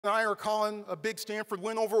and I are calling a big Stanford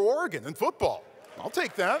win over Oregon in football. I'll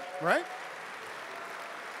take that, right?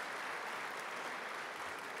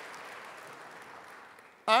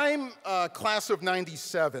 I'm class of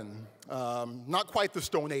 '97, not quite the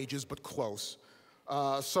Stone Ages, but close.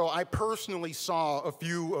 So I personally saw a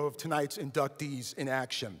few of tonight's inductees in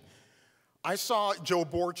action. I saw Joe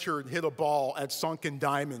Borchard hit a ball at Sunken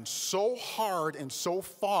Diamond so hard and so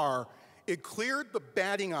far, it cleared the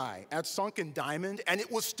batting eye at Sunken Diamond, and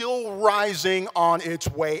it was still rising on its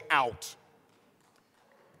way out.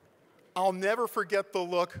 I'll never forget the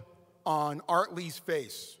look on Art Lee's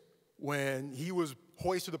face when he was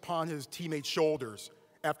hoisted upon his teammates' shoulders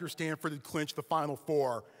after Stanford had clinched the Final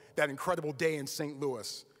Four that incredible day in St.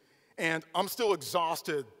 Louis. And I'm still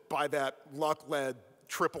exhausted by that luck-led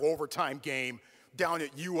triple overtime game down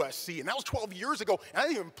at USC. And that was 12 years ago, and I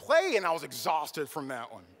didn't even play, and I was exhausted from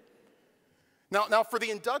that one. Now, for the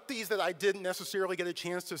inductees that I didn't necessarily get a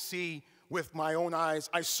chance to see with my own eyes,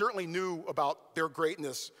 I certainly knew about their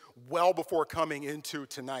greatness well before coming into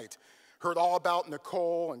tonight. Heard all about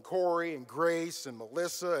Nicole and Kori and Grace and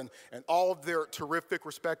Melissa and all of their terrific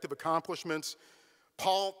respective accomplishments.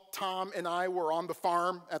 Paul, Tom, and I were on the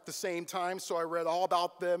farm at the same time, so I read all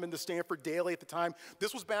about them in the Stanford Daily at the time.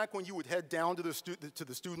 This was back when you would head down to the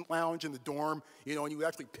student lounge in the dorm, and you would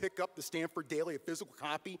actually pick up the Stanford Daily, a physical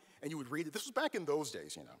copy, and you would read it. This was back in those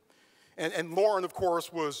days, And Lauren, of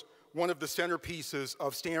course, was one of the centerpieces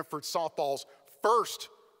of Stanford softball's first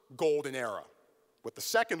golden era, with the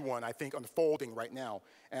second one, I think, unfolding right now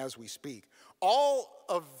as we speak. All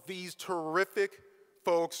of these terrific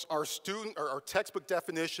folks are textbook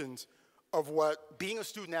definitions of what being a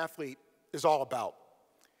student athlete is all about.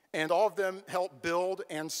 And all of them help build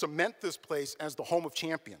and cement this place as the home of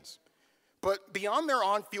champions. But beyond their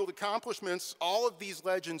on-field accomplishments, all of these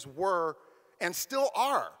legends were, and still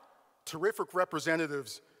are, terrific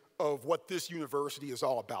representatives of what this university is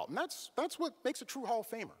all about. And that's what makes a true Hall of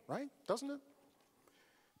Famer, right? Doesn't it?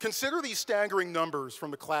 Consider these staggering numbers from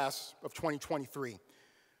the class of 2023.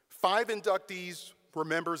 5 inductees were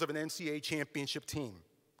members of an NCAA championship team,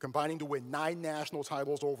 combining to win 9 national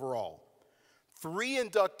titles overall. 3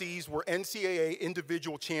 inductees were NCAA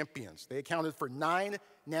individual champions. They accounted for 9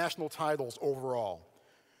 national titles overall.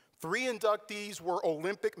 3 inductees were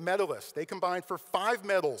Olympic medalists. They combined for 5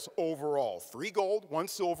 medals overall, 3 gold, 1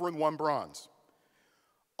 silver, and 1 bronze.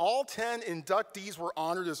 All 10 inductees were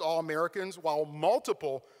honored as All-Americans, while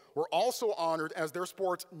multiple were also honored as their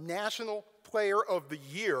sport's National Player of the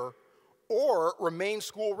Year or remain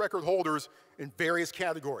school record holders in various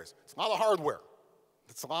categories. It's a lot of hardware.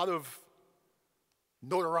 It's a lot of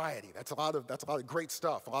notoriety. That's a lot of great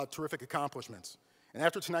stuff, a lot of terrific accomplishments. And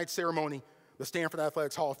after tonight's ceremony, the Stanford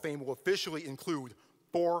Athletics Hall of Fame will officially include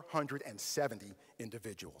 470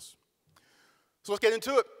 individuals. So let's get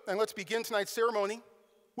into it, and let's begin tonight's ceremony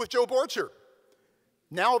with Joe Borchard.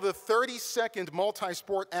 Now the 32nd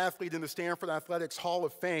multi-sport athlete in the Stanford Athletics Hall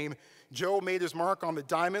of Fame, Joe made his mark on the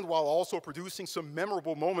diamond while also producing some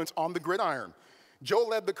memorable moments on the gridiron. Joe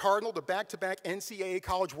led the Cardinal to back-to-back NCAA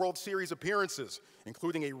College World Series appearances,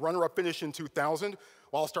 including a runner-up finish in 2000,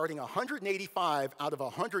 while starting 185 out of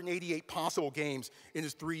 188 possible games in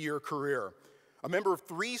his 3-year career. A member of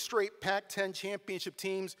 3 straight Pac-10 championship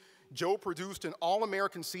teams, Joe produced an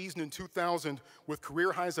All-American season in 2000 with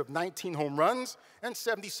career highs of 19 home runs and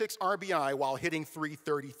 76 RBI while hitting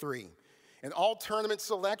 .333. An all-tournament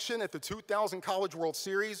selection at the 2000 College World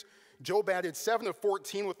Series, Joe batted 7 of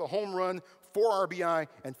 14 with a home run, 4 RBI,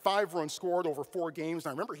 and 5 runs scored over 4 games.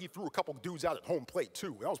 And I remember he threw a couple dudes out at home plate,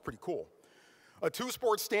 too. That was pretty cool. A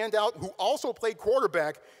 2-sport standout who also played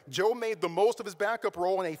quarterback, Joe made the most of his backup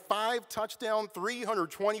role in a 5-touchdown,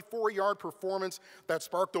 324-yard performance that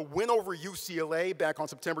sparked a win over UCLA back on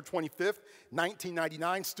September 25th,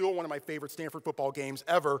 1999. Still one of my favorite Stanford football games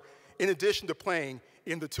ever, in addition to playing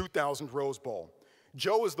in the 2000 Rose Bowl.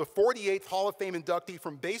 Joe is the 48th Hall of Fame inductee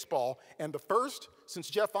from baseball and the first since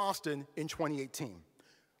Jeff Austin in 2018.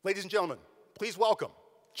 Ladies and gentlemen, please welcome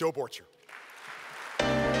Joe Borchard.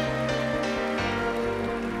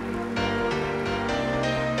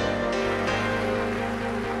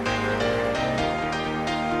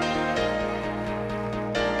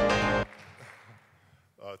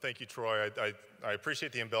 Thank you, Troy. I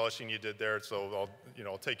appreciate the embellishing you did there, so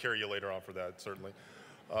I'll take care of you later on for that, certainly.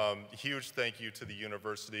 Huge thank you to the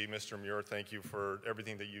university. Mr. Muir, thank you for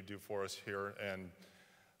everything that you do for us here, and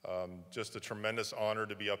just a tremendous honor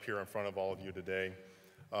to be up here in front of all of you today.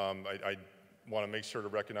 I want to make sure to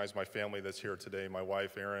recognize my family that's here today. My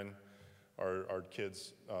wife, Erin, our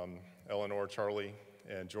kids, Eleanor, Charlie,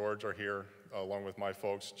 and George are here, along with my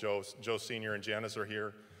folks. Joe Sr. and Janice are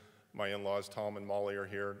here. My in-laws, Tom and Molly, are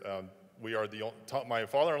here. My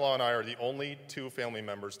father-in-law and I are the only two family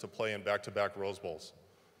members to play in back-to-back Rose Bowls.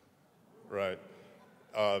 Right.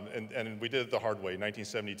 And we did it the hard way,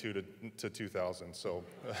 1972 to 2000. So,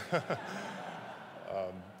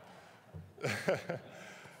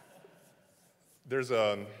 there's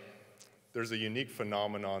a unique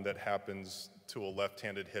phenomenon that happens to a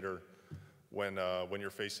left-handed hitter when you're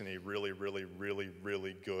facing a really, really, really,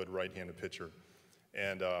 really good right-handed pitcher.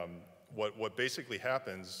 And what basically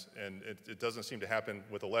happens, and it doesn't seem to happen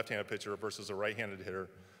with a left-handed pitcher versus a right-handed hitter,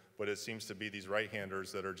 but it seems to be these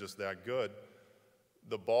right-handers that are just that good.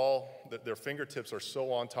 The ball, their fingertips are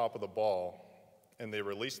so on top of the ball, and they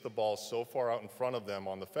release the ball so far out in front of them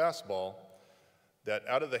on the fastball that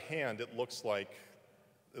out of the hand, it looks like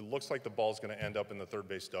the ball's going to end up in the third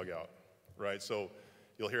base dugout, right? So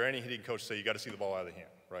you'll hear any hitting coach say, you got to see the ball out of the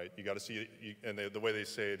hand, right? You got to see it, and the way they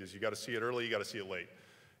say it is, you got to see it early, you got to see it late.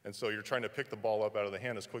 And so you're trying to pick the ball up out of the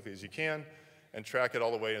hand as quickly as you can and track it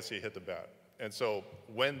all the way and see it hit the bat. And so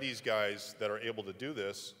when these guys that are able to do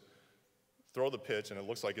this throw the pitch and it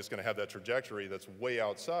looks like it's going to have that trajectory that's way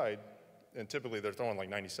outside, and typically they're throwing like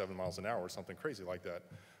 97 miles an hour or something crazy like that,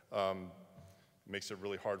 makes it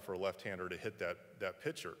really hard for a left-hander to hit that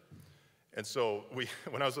pitcher. And so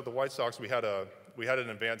when I was with the White Sox, we had an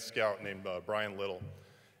advanced scout named Brian Little,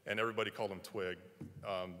 and everybody called him Twig.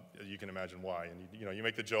 You can imagine why. And you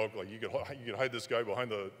make the joke like you could hide this guy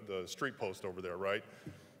behind the street post over there, right?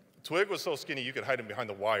 Twig was so skinny you could hide him behind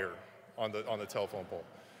the wire on the telephone pole.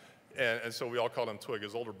 And so we all called him Twig.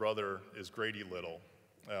 His older brother is Grady Little,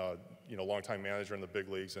 longtime manager in the big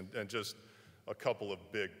leagues, and just a couple of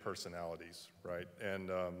big personalities, right? And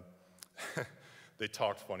they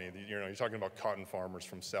talked funny. You're talking about cotton farmers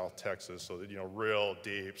from South Texas, so real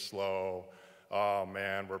deep, slow. Oh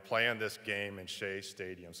man, we're playing this game in Shea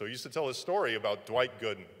Stadium. So he used to tell this story about Dwight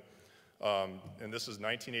Gooden, and this is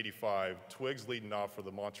 1985. Twig's leading off for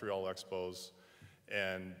the Montreal Expos.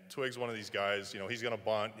 And Twig's one of these guys, he's going to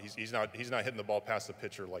bunt. He's not hitting the ball past the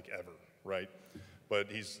pitcher like ever, right? But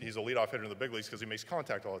he's a leadoff hitter in the big leagues because he makes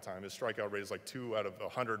contact all the time. His strikeout rate is like 2 out of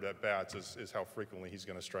 100 at bats is how frequently he's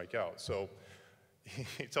going to strike out. So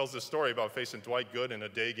he tells this story about facing Dwight Gooden in a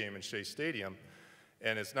day game in Shea Stadium,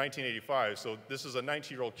 and it's 1985. So this is a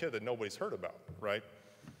 19-year-old kid that nobody's heard about, right?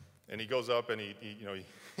 And he goes up and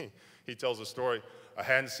he tells a story. I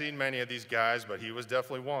hadn't seen many of these guys, but he was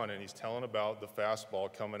definitely one, and he's telling about the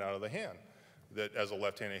fastball coming out of the hand, that as a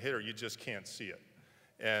left-handed hitter, you just can't see it.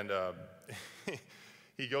 And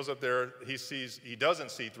he goes up there, he doesn't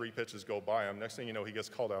see 3 pitches go by him. Next thing you know, he gets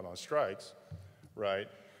called out on strikes, right?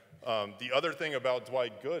 The other thing about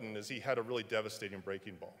Dwight Gooden is he had a really devastating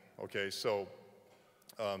breaking ball, okay? So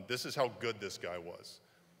this is how good this guy was.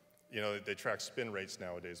 They track spin rates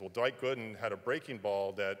nowadays. Well, Dwight Gooden had a breaking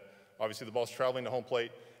ball that obviously the ball's traveling to home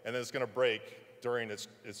plate, and then it's going to break during its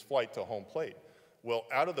flight to home plate. Well,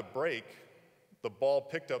 out of the break, the ball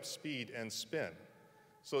picked up speed and spin.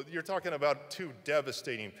 So you're talking about 2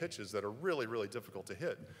 devastating pitches that are really, really difficult to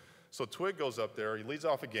hit. So Twig goes up there, he leads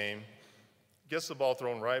off a game, gets the ball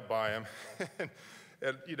thrown right by him,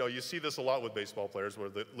 and you see this a lot with baseball players where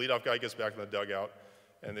the leadoff guy gets back in the dugout,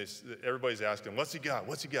 and everybody's asking, what's he got,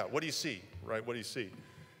 what's he got, what do you see, right, what do you see?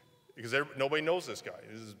 Because nobody knows this guy.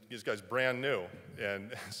 This guy's brand new.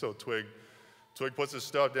 And so Twig puts his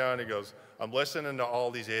stuff down and he goes, I'm listening to all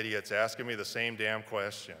these idiots asking me the same damn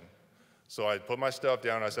question. So I put my stuff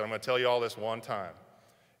down and I said, I'm going to tell you all this one time.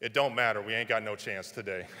 It don't matter. We ain't got no chance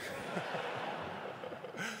today.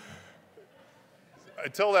 I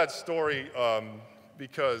tell that story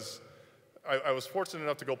because I was fortunate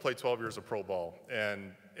enough to go play 12 years of pro ball.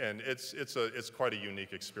 And it's quite a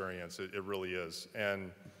unique experience. It really is.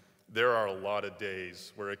 And there are a lot of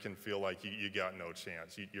days where it can feel like you got no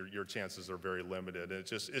chance. Your chances are very limited.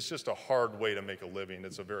 It's just a hard way to make a living.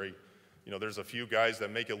 It's a very, there's a few guys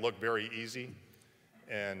that make it look very easy,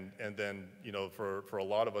 and then for a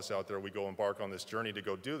lot of us out there, we go embark on this journey to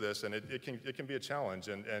go do this, and it can be a challenge.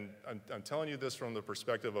 And I'm telling you this from the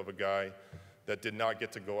perspective of a guy that did not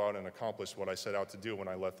get to go out and accomplish what I set out to do when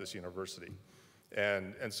I left this university,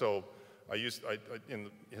 and so.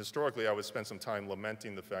 Historically, I would spend some time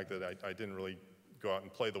lamenting the fact that I didn't really go out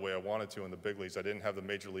and play the way I wanted to in the big leagues. I didn't have the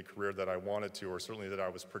major league career that I wanted to, or certainly that I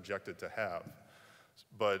was projected to have.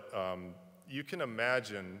 But you can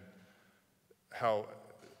imagine how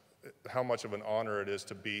much of an honor it is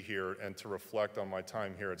to be here and to reflect on my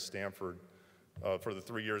time here at Stanford for the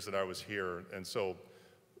 3 years that I was here. And so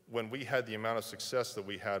when we had the amount of success that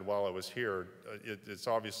we had while I was here, it's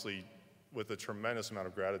obviously with a tremendous amount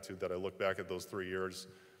of gratitude that I look back at those 3 years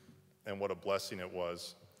and what a blessing it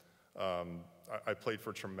was. I played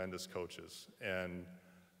for tremendous coaches, and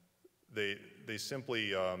they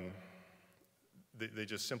simply, they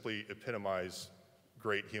just simply epitomize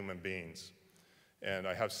great human beings. And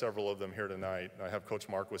I have several of them here tonight. I have Coach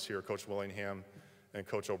Marquis here, Coach Willingham, and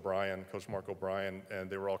Coach O'Brien, Coach Mark O'Brien, and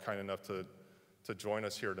they were all kind enough to join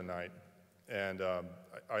us here tonight. And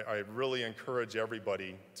I really encourage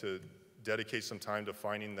everybody to dedicate some time to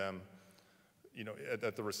finding them, you know,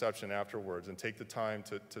 at the reception afterwards, and take the time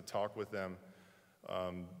to talk with them.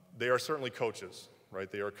 They are certainly coaches,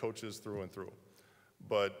 right? They are coaches through and through.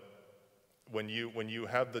 But when you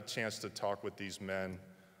have the chance to talk with these men,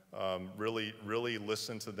 really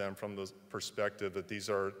listen to them from the perspective that these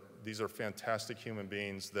are fantastic human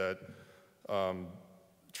beings that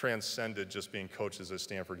transcended just being coaches at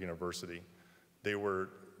Stanford University. They were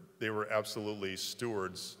absolutely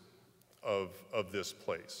stewards of this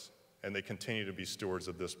place, and they continue to be stewards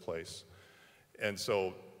of this place. And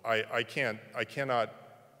so I cannot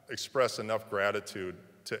express enough gratitude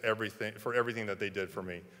to for everything that they did for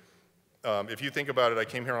me. If you think about it, I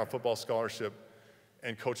came here on a football scholarship,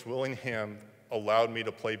 and Coach Willingham allowed me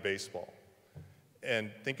to play baseball.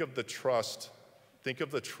 And think of the trust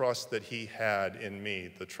that he had in me,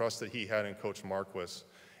 the trust that he had in Coach Marquis.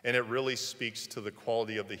 And it really speaks to the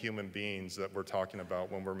quality of the human beings that we're talking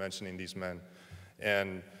about when we're mentioning these men.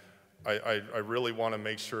 And I really want to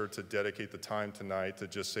make sure to dedicate the time tonight to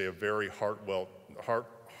just say a very heartfelt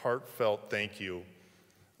thank you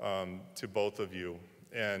to both of you.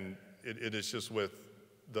 And it is just with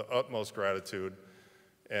the utmost gratitude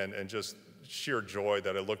and just sheer joy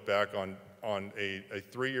that I look back on a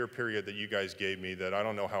 3-year period that you guys gave me that I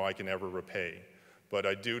don't know how I can ever repay. But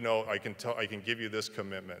I do know I can give you this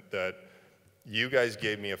commitment that you guys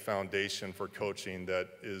gave me a foundation for coaching that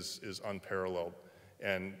is unparalleled.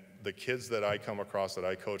 And the kids that I come across that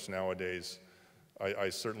I coach nowadays, I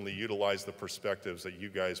certainly utilize the perspectives that you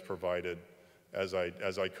guys provided as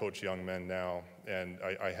I coach young men now. And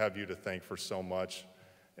I have you to thank for so much.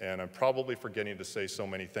 And I'm probably forgetting to say so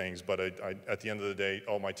many things, but at the end of the day,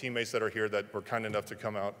 all my teammates that are here that were kind enough to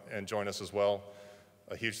come out and join us as well,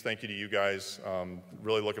 a huge thank you to you guys.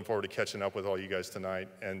 Really looking forward to catching up with all you guys tonight.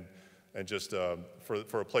 And just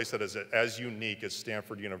for a place that is as unique as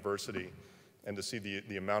Stanford University, and to see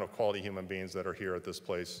the amount of quality human beings that are here at this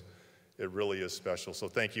place, it really is special. So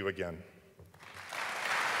thank you again.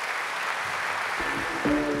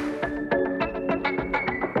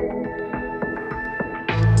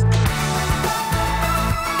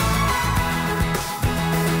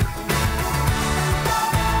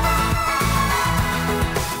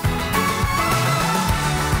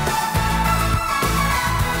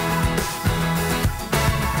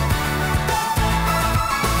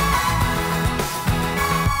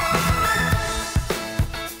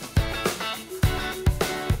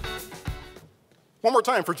 One more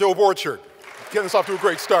time for Joe Borchard, getting us off to a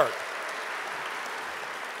great start.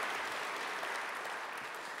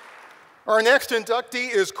 Our next inductee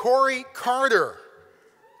is Kori Carter.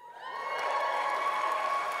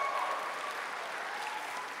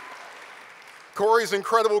 Kori's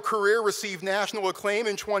incredible career received national acclaim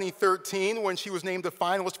in 2013 when she was named a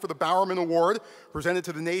finalist for the Bowerman Award, presented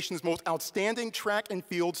to the nation's most outstanding track and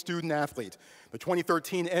field student athlete. The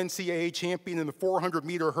 2013 NCAA champion in the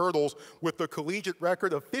 400-meter hurdles with the collegiate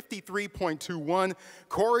record of 53.21,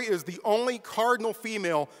 Kori is the only Cardinal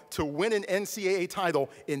female to win an NCAA title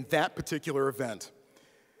in that particular event.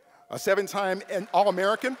 A 7-time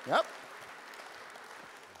All-American,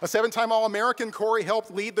 A 7-time All-American, Kori helped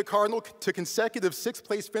lead the Cardinal to consecutive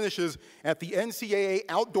 6th-place finishes at the NCAA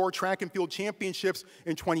Outdoor Track and Field Championships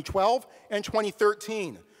in 2012 and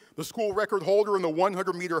 2013. The school record holder in the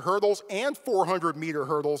 100-meter hurdles and 400-meter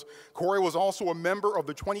hurdles, Kori was also a member of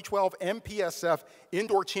the 2012 MPSF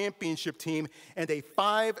Indoor Championship team and a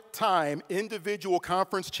 5-time individual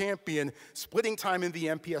conference champion, splitting time in the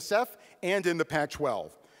MPSF and in the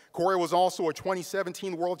Pac-12. Kori was also a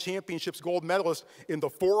 2017 World Championships gold medalist in the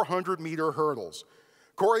 400-meter hurdles.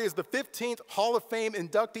 Kori is the 15th Hall of Fame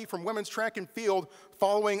inductee from women's track and field,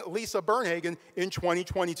 following Lisa Bernhagen in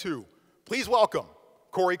 2022. Please welcome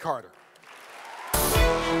Kori Carter.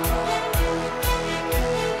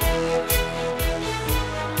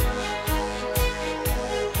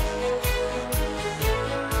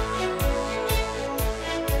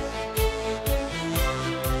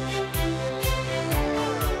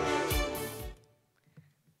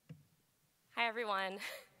 Hi, everyone.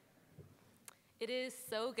 It is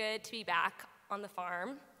so good to be back on the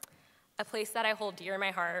farm, a place that I hold dear in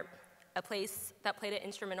my heart, a place that played an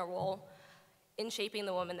instrumental role in shaping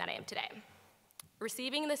the woman that I am today.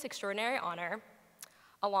 Receiving this extraordinary honor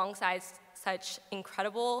alongside such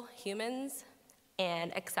incredible humans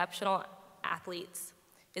and exceptional athletes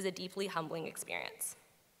is a deeply humbling experience.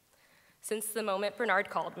 Since the moment Bernard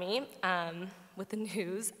called me with the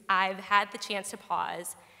news, I've had the chance to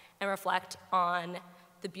pause and reflect on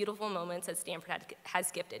the beautiful moments that Stanford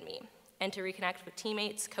has gifted me, and to reconnect with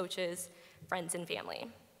teammates, coaches, friends, and family.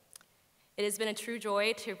 It has been a true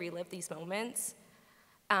joy to relive these moments.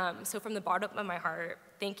 So from the bottom of my heart,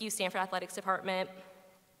 thank you, Stanford Athletics Department.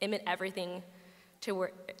 It meant everything to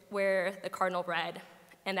wear the cardinal red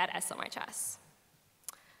and that S on my chest.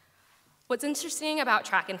 What's interesting about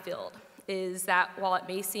track and field is that while it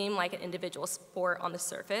may seem like an individual sport on the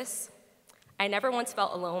surface, I never once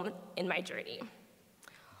felt alone in my journey.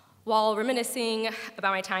 While reminiscing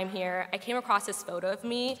about my time here, I came across this photo of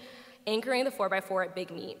me anchoring the 4x4 at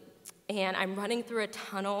Big Meet, and I'm running through a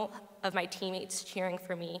tunnel of my teammates cheering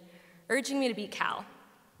for me, urging me to beat Cal.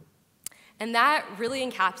 And that really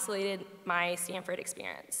encapsulated my Stanford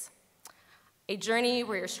experience. A journey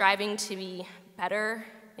where you're striving to be better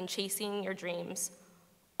and chasing your dreams,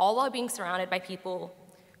 all while being surrounded by people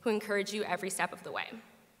who encourage you every step of the way.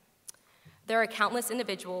 There are countless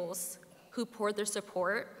individuals who poured their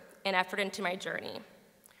support and effort into my journey,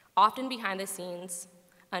 often behind the scenes,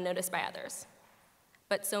 unnoticed by others,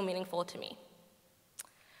 but so meaningful to me.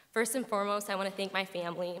 First and foremost, I want to thank my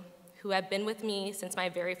family, who have been with me since my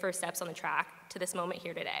very first steps on the track to this moment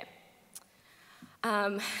here today.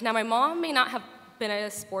 Now, my mom may not have been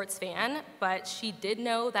a sports fan, but she did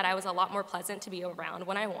know that I was a lot more pleasant to be around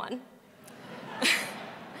when I won.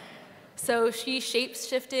 So she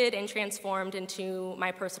shape-shifted and transformed into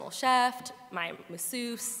my personal chef, my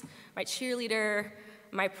masseuse, my cheerleader,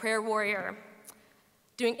 my prayer warrior,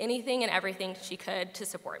 doing anything and everything she could to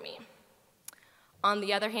support me. On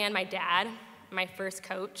the other hand, my dad, my first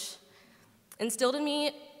coach, instilled in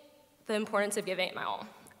me the importance of giving it my all.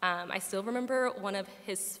 I still remember one of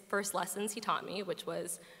his first lessons he taught me, which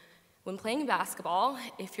was, when playing basketball,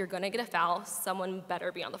 if you're gonna get a foul, someone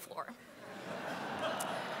better be on the floor.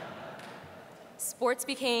 Sports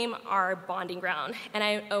became our bonding ground, and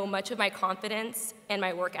I owe much of my confidence and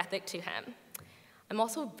my work ethic to him. I'm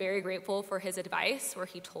also very grateful for his advice, where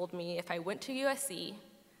he told me if I went to USC,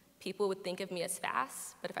 people would think of me as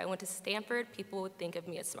fast, but if I went to Stanford, people would think of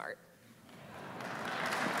me as smart.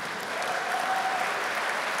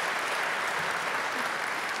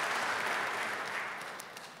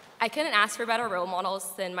 I couldn't ask for better role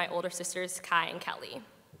models than my older sisters, Kai and Kelly.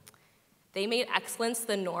 They made excellence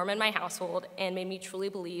the norm in my household and made me truly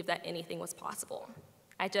believe that anything was possible.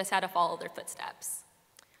 I just had to follow their footsteps.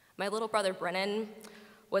 My little brother, Brennan,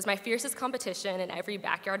 was my fiercest competition in every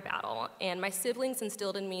backyard battle, and my siblings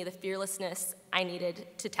instilled in me the fearlessness I needed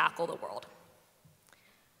to tackle the world.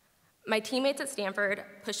 My teammates at Stanford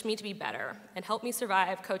pushed me to be better and helped me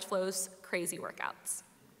survive Coach Flo's crazy workouts.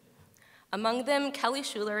 Among them, Kelly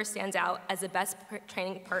Schuler stands out as the best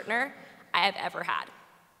training partner I have ever had.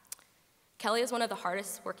 Kelly is one of the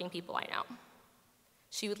hardest working people I know.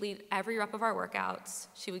 She would lead every rep of our workouts.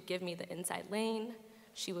 She would give me the inside lane.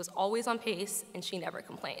 She was always on pace, and she never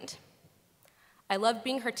complained. I loved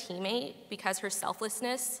being her teammate because her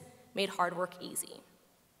selflessness made hard work easy.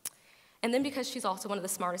 And then because she's also one of the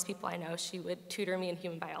smartest people I know, she would tutor me in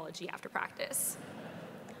human biology after practice.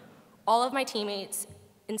 All of my teammates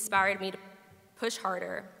inspired me to push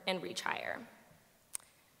harder and reach higher.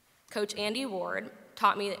 Coach Andy Ward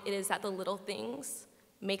taught me that it is that the little things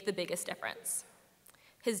make the biggest difference.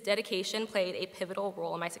 His dedication played a pivotal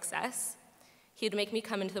role in my success. He would make me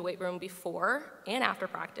come into the weight room before and after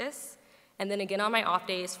practice, and then again on my off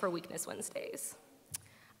days for Weakness Wednesdays.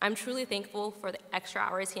 I'm truly thankful for the extra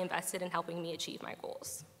hours he invested in helping me achieve my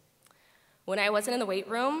goals. When I wasn't in the weight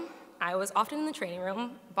room, I was often in the training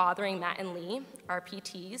room bothering Matt and Lee, our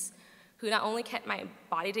PTs, who not only kept my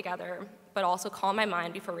body together, but also calmed my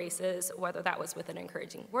mind before races, whether that was with an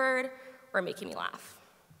encouraging word or making me laugh.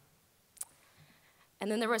 And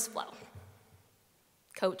then there was Flo,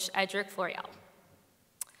 Coach Edric Florial.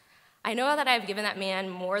 I know that I've given that man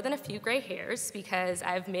more than a few gray hairs because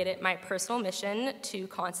I've made it my personal mission to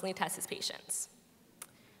constantly test his patience.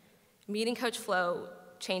 Meeting Coach Flo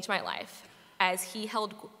changed my life, as he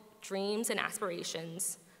held dreams and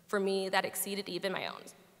aspirations for me that exceeded even my own.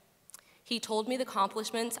 He told me the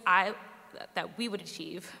accomplishments that we would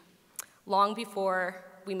achieve long before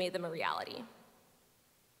we made them a reality.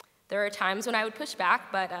 There are times when I would push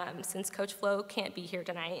back, but since Coach Flo can't be here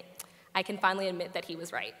tonight, I can finally admit that he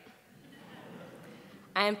was right.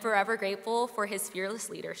 I am forever grateful for his fearless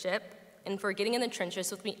leadership and for getting in the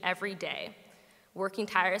trenches with me every day, working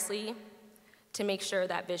tirelessly to make sure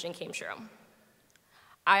that vision came true.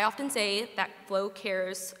 I often say that Flo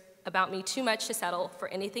cares about me too much to settle for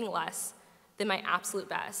anything less did my absolute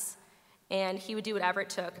best, and he would do whatever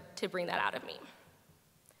it took to bring that out of me.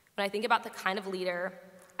 When I think about the kind of leader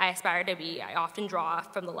I aspire to be, I often draw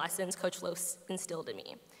from the lessons Coach Lowe instilled in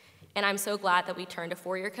me, and I'm so glad that we turned a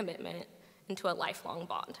 4-year commitment into a lifelong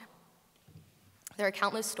bond. There are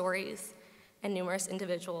countless stories and numerous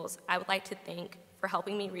individuals I would like to thank for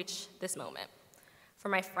helping me reach this moment.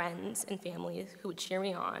 From my friends and family who would cheer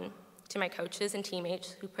me on, to my coaches and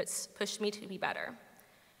teammates who pushed me to be better.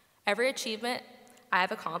 Every achievement I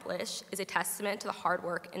have accomplished is a testament to the hard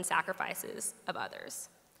work and sacrifices of others.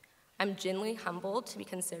 I'm genuinely humbled to be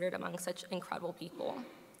considered among such incredible people.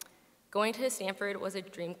 Going to Stanford was a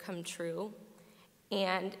dream come true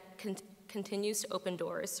and continues to open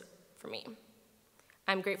doors for me.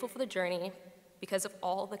 I'm grateful for the journey because of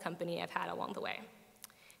all the company I've had along the way.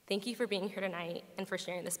 Thank you for being here tonight and for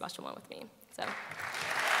sharing this special one with me.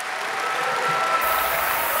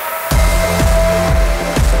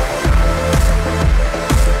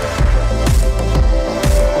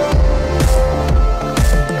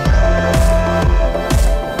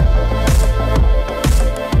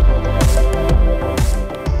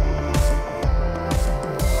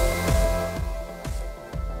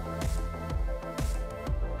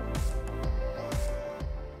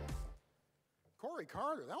 Kori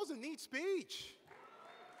Carter, that was a neat speech.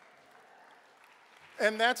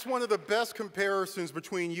 And that's one of the best comparisons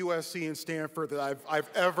between USC and Stanford that I've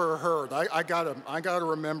ever heard. I gotta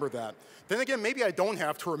remember that. Then again, maybe I don't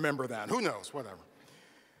have to remember that. Who knows, whatever.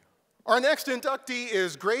 Our next inductee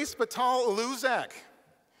is Grace Fattal Luczak.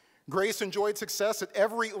 Grace enjoyed success at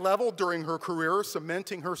every level during her career,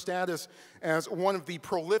 cementing her status as one of the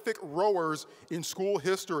prolific rowers in school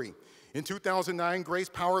history. In 2009, Grace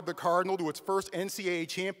powered the Cardinal to its first NCAA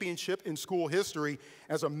championship in school history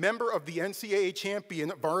as a member of the NCAA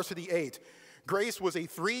champion Varsity 8. Grace was a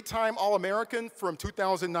 3-time All-American from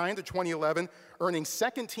 2009 to 2011, earning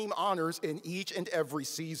second-team honors in each and every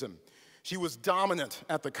season. She was dominant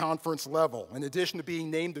at the conference level. In addition to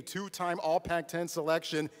being named the 2-time All-Pac-10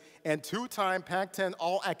 selection and 2-time Pac-10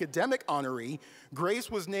 All-Academic honoree,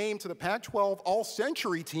 Grace was named to the Pac-12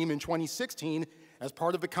 All-Century team in 2016 as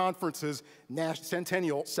part of the conference's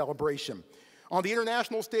centennial celebration. On the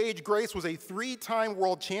international stage, Grace was a 3-time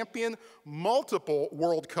world champion, multiple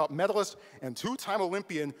World Cup medalist, and 2-time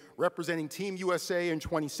Olympian representing Team USA in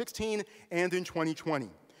 2016 and in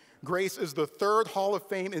 2020. Grace is the 3rd Hall of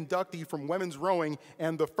Fame inductee from women's rowing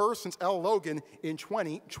and the first since Elle Logan in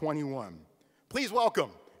 2021. Please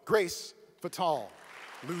welcome Grace Fattal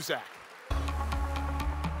Luczak.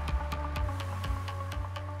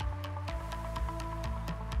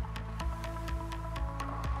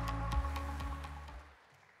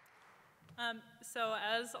 So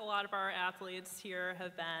as a lot of our athletes here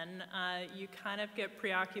have been, you kind of get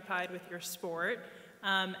preoccupied with your sport,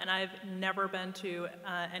 and I've never been to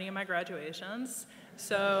any of my graduations.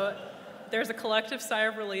 So there's a collective sigh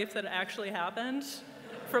of relief that it actually happened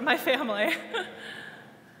from my family.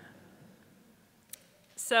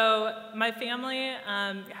 So my family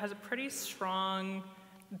has a pretty strong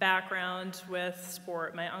background with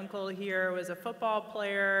sport. My uncle here was a football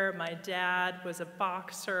player, my dad was a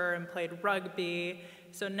boxer and played rugby,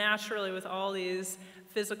 so naturally with all these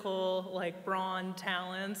physical, like brawn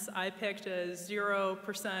talents, I picked a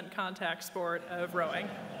 0% contact sport of rowing.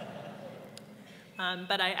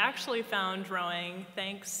 But I actually found rowing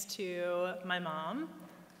thanks to my mom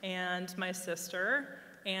and my sister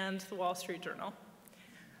and the Wall Street Journal.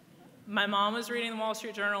 My mom was reading the Wall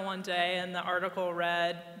Street Journal one day, and the article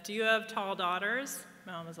read, "Do you have tall daughters?"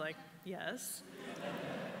 My mom was like, "Yes."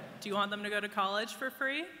 "Do you want them to go to college for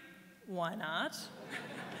free?" "Why not?"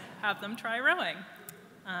 "Have them try rowing."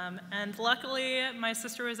 And luckily, my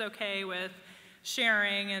sister was okay with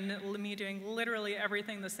sharing and me doing literally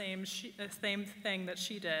everything the same thing that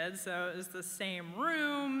she did. So it was the same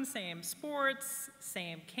room, same sports,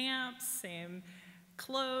 same camps, same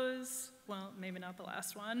clothes. Well, maybe not the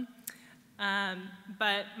last one.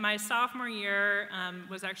 But my sophomore year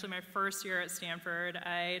was actually my first year at Stanford.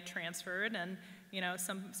 I transferred, and you know,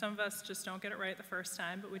 some of us just don't get it right the first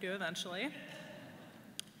time, but we do eventually.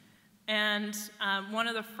 And one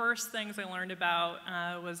of the first things I learned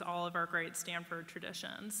about was all of our great Stanford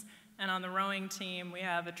traditions. And on the rowing team, we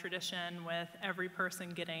have a tradition with every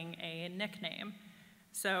person getting a nickname.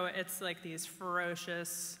 So it's like these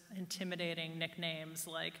ferocious, intimidating nicknames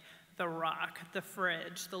like the Rock, the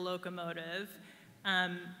Fridge, the Locomotive,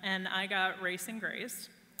 and I got Racing Grace.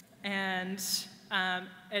 And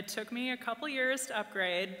it took me a couple years to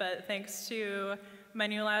upgrade, but thanks to my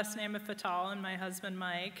new last name of Fattal and my husband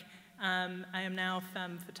Mike, I am now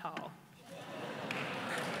Femme Fatale.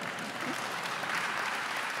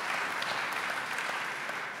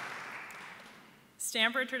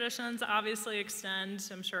 Stanford traditions obviously extend,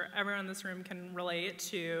 I'm sure everyone in this room can relate,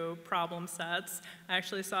 to problem sets. I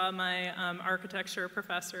actually saw my architecture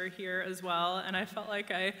professor here as well, and I felt like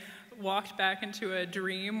I walked back into a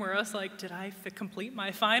dream where I was like, did I complete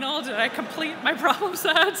my final? Did I complete my problem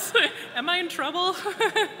sets? Am I in trouble?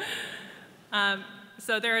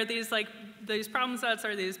 So there are these problem sets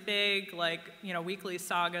are these big weekly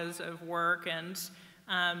sagas of work, and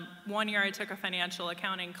one year I took a financial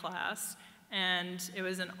accounting class, and it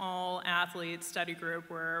was an all-athlete study group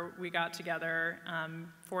where we got together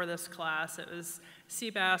for this class. It was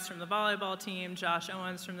Seabass from the volleyball team, Josh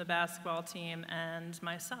Owens from the basketball team, and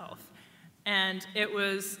myself. And it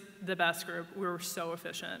was the best group. We were so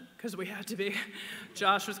efficient because we had to be.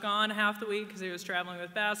 Josh was gone half the week because he was traveling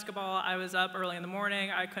with basketball. I was up early in the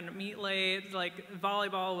morning. I couldn't meet late.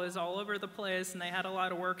 Volleyball was all over the place, and they had a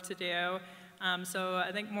lot of work to do. So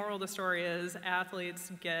I think moral of the story is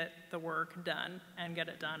athletes get the work done and get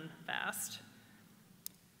it done fast.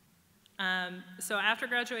 So after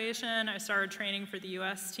graduation, I started training for the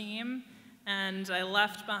US team, and I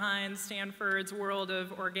left behind Stanford's world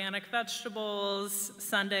of organic vegetables,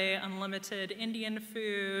 Sunday unlimited Indian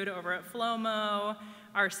food over at Flomo,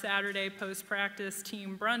 our Saturday post-practice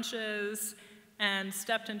team brunches, and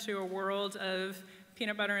stepped into a world of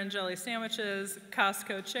peanut butter and jelly sandwiches,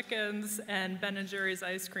 Costco chickens, and Ben & Jerry's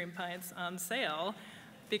ice cream pints on sale,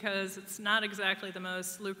 because it's not exactly the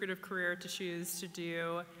most lucrative career to choose to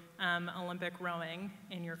do Olympic rowing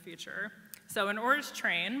in your future. So in order to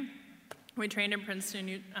train, we trained in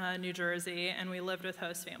Princeton, New Jersey, and we lived with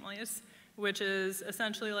host families, which is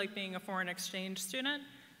essentially like being a foreign exchange student,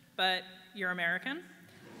 but you're American.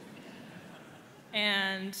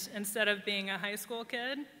 And instead of being a high school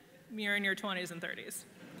kid, you're in your 20s and 30s.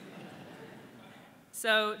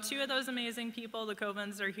 So two of those amazing people, the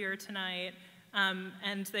Covens, are here tonight,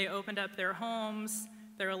 and they opened up their homes,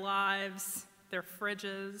 their lives, their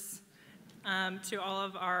fridges, to all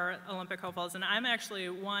of our Olympic hopefuls. And I'm actually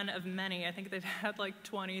one of many. I think they've had like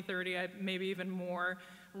 20, 30, maybe even more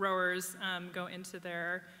rowers go into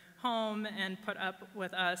their home and put up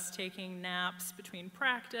with us taking naps between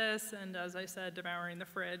practice and, as I said, devouring the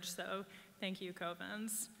fridge. So thank you,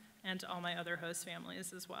 Covens, and to all my other host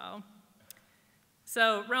families as well.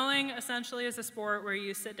 So rowing essentially is a sport where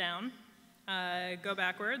you sit down, go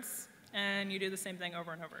backwards, and you do the same thing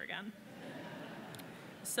over and over again.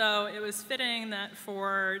 So it was fitting that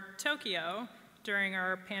for Tokyo, during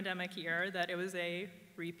our pandemic year, that it was a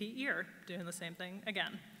repeat year, doing the same thing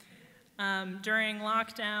again. During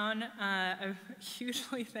lockdown, I'm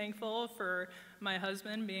hugely thankful for my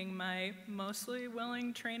husband being my mostly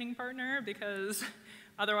willing training partner, because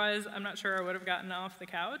otherwise I'm not sure I would have gotten off the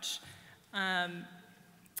couch.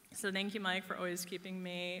 So thank you, Mike, for always keeping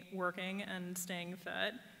me working and staying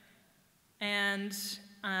fit. And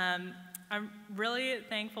I'm really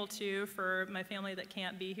thankful, too, for my family that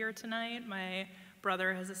can't be here tonight. My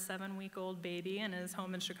brother has a 7-week-old baby and is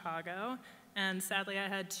home in Chicago. And sadly, I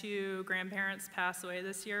had 2 grandparents pass away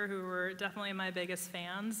this year who were definitely my biggest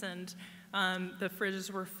fans. And the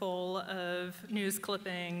fridges were full of news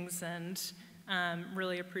clippings, and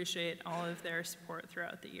really appreciate all of their support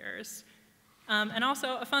throughout the years. And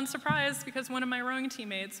also a fun surprise, because one of my rowing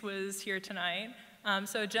teammates was here tonight.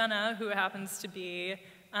 So Jenna, who happens to be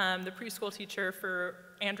the preschool teacher for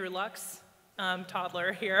Andrew Luck's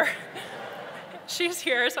toddler here, she's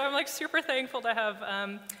here. So I'm like super thankful to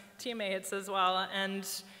have teammates as well. And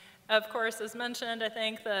of course, as mentioned, I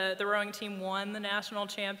think the rowing team won the national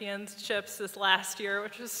championships this last year,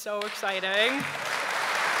 which is so exciting.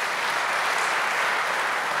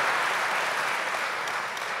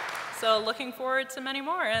 So looking forward to many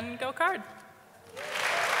more, and go Card.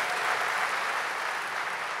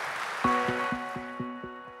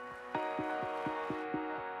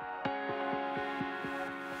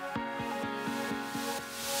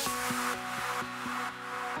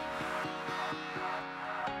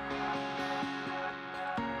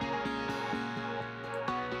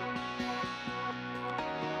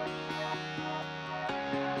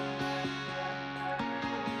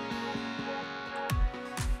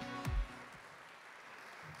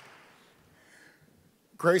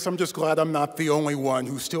 Grace, I'm just glad I'm not the only one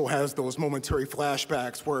who still has those momentary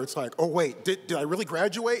flashbacks where it's like, oh wait, did I really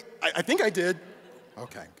graduate? I think I did.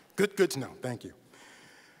 Okay, good to know, thank you.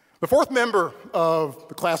 The 4th member of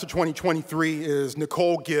the class of 2023 is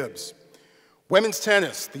Nicole Gibbs. Women's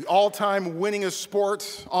tennis, the all-time winningest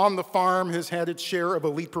sport on the farm, has had its share of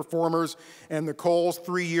elite performers, and Nicole's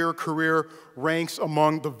 3-year career ranks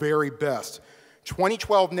among the very best.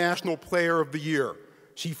 2012 National Player of the Year.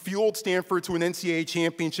 She fueled Stanford to an NCAA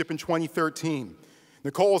championship in 2013.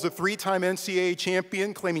 Nicole is a 3-time NCAA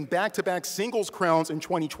champion, claiming back-to-back singles crowns in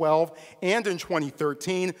 2012 and in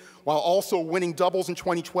 2013, while also winning doubles in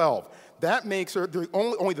 2012. That makes her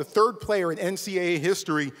only the 3rd player in NCAA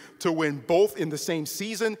history to win both in the same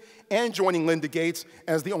season, and joining Linda Gates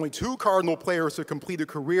as the only 2 Cardinal players to complete a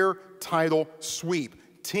career title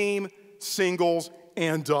sweep, team, singles,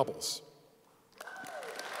 and doubles.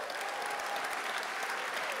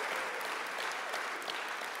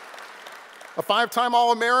 A 5-time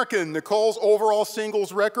All-American, Nicole's overall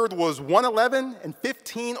singles record was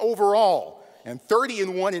 111-15 overall, and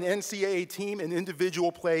 30-1 in NCAA team and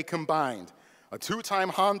individual play combined. A 2-time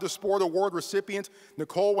Honda Sport Award recipient,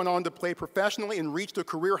 Nicole went on to play professionally and reached a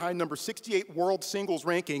career-high number 68 world singles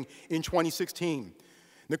ranking in 2016.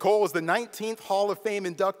 Nicole is the 19th Hall of Fame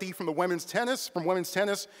inductee from women's tennis,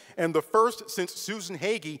 and the first since Susan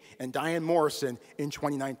Hagee and Diane Morrison in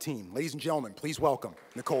 2019. Ladies and gentlemen, please welcome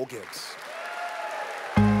Nicole Gibbs.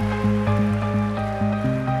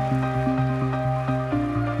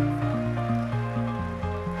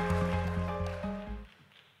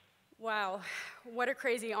 Wow, what a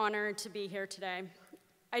crazy honor to be here today.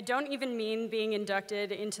 I don't even mean being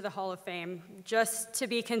inducted into the Hall of Fame, just to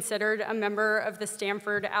be considered a member of the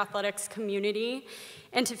Stanford Athletics community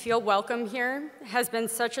and to feel welcome here has been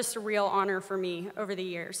such a surreal honor for me over the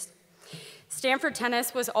years. Stanford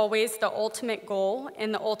tennis was always the ultimate goal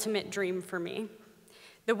and the ultimate dream for me.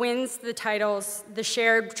 The wins, the titles, the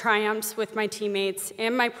shared triumphs with my teammates,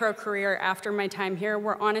 and my pro career after my time here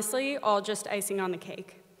were honestly all just icing on the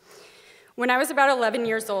cake. When I was about 11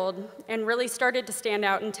 years old and really started to stand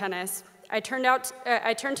out in tennis, I turned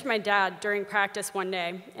to my dad during practice one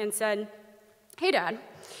day and said, "Hey Dad,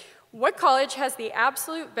 what college has the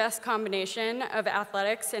absolute best combination of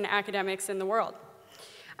athletics and academics in the world?"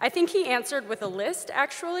 I think he answered with a list,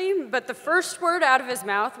 actually, but the first word out of his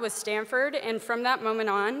mouth was Stanford, and from that moment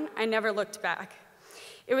on, I never looked back.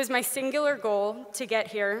 It was my singular goal to get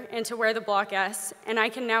here and to wear the Block S, and I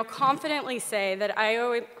can now confidently say that I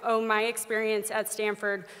owe my experience at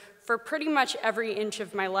Stanford for pretty much every inch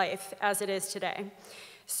of my life as it is today.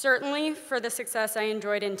 Certainly for the success I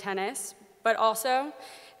enjoyed in tennis, but also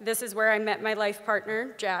this is where I met my life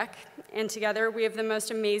partner, Jack, and together we have the most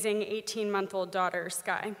amazing 18-month-old daughter,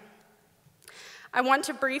 Sky. I want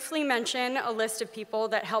to briefly mention a list of people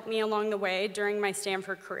that helped me along the way during my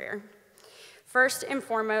Stanford career. First and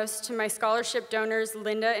foremost, to my scholarship donors,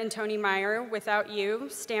 Linda and Tony Meyer, without you,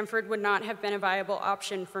 Stanford would not have been a viable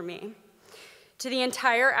option for me. To the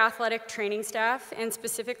entire athletic training staff, and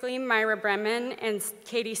specifically Myra Bremen and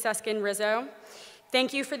Katie Suskin-Rizzo,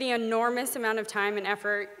 thank you for the enormous amount of time and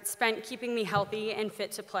effort spent keeping me healthy and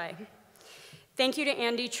fit to play. Thank you to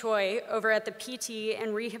Andy Choi over at the PT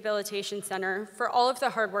and Rehabilitation Center for all of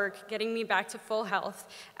the hard work getting me back to full health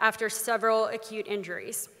after several acute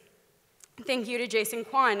injuries. Thank you to Jason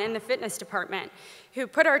Kwan and the fitness department, who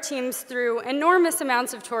put our teams through enormous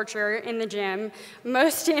amounts of torture in the gym,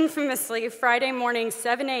 most infamously Friday morning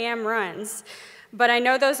 7 a.m. runs. But I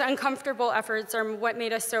know those uncomfortable efforts are what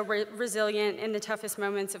made us so resilient in the toughest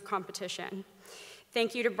moments of competition.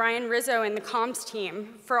 Thank you to Brian Rizzo and the comms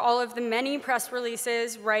team for all of the many press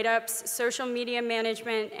releases, write-ups, social media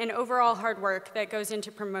management, and overall hard work that goes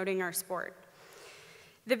into promoting our sport.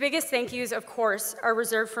 The biggest thank yous, of course, are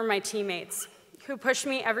reserved for my teammates, who push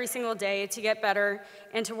me every single day to get better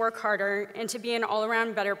and to work harder and to be an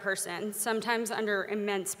all-around better person, sometimes under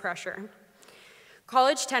immense pressure.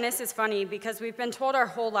 College tennis is funny because we've been told our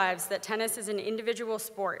whole lives that tennis is an individual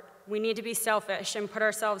sport. We need to be selfish and put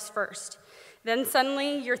ourselves first. Then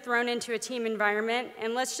suddenly you're thrown into a team environment,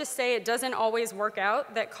 and let's just say it doesn't always work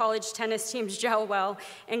out that college tennis teams gel well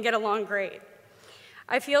and get along great.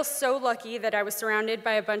 I feel so lucky that I was surrounded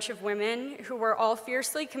by a bunch of women who were all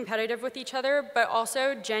fiercely competitive with each other, but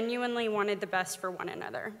also genuinely wanted the best for one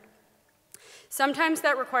another. Sometimes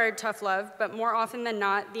that required tough love, but more often than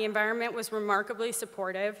not, the environment was remarkably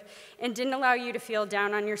supportive and didn't allow you to feel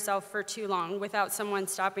down on yourself for too long without someone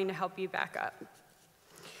stopping to help you back up.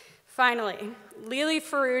 Finally, Lily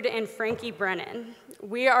Faroud and Frankie Brennan.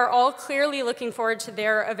 We are all clearly looking forward to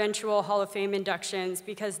their eventual Hall of Fame inductions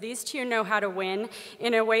because these two know how to win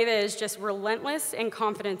in a way that is just relentless and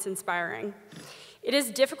confidence-inspiring. It is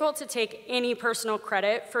difficult to take any personal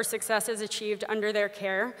credit for successes achieved under their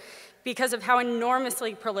care because of how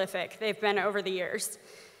enormously prolific they've been over the years.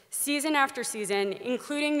 Season after season,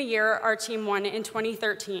 including the year our team won in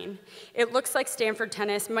 2013, it looks like Stanford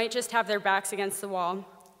tennis might just have their backs against the wall.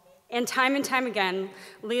 And time again,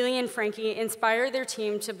 Lily and Frankie inspire their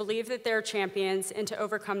team to believe that they're champions and to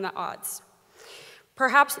overcome the odds.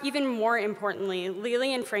 Perhaps even more importantly,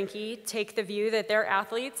 Lily and Frankie take the view that their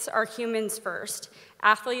athletes are humans first,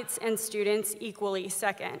 athletes and students equally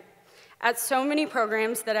second. At so many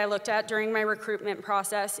programs that I looked at during my recruitment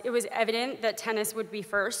process, it was evident that tennis would be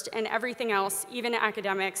first and everything else, even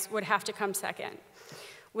academics, would have to come second.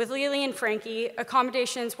 With Lily and Frankie,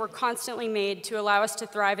 accommodations were constantly made to allow us to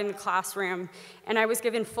thrive in the classroom, and I was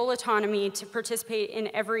given full autonomy to participate in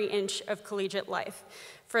every inch of collegiate life.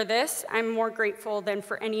 For this, I'm more grateful than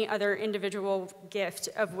for any other individual gift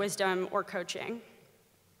of wisdom or coaching.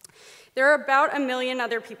 There are about 1 million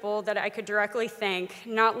other people that I could directly thank,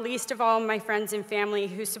 not least of all my friends and family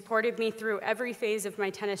who supported me through every phase of my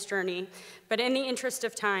tennis journey. But in the interest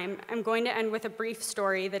of time, I'm going to end with a brief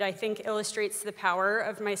story that I think illustrates the power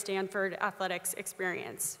of my Stanford Athletics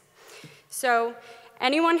experience. So,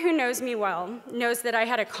 anyone who knows me well knows that I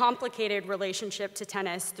had a complicated relationship to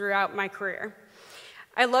tennis throughout my career.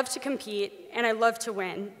 I love to compete, and I love to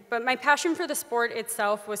win, but my passion for the sport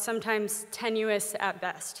itself was sometimes tenuous at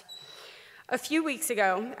best. A few weeks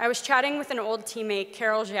ago, I was chatting with an old teammate,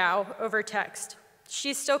 Carol Zhao, over text.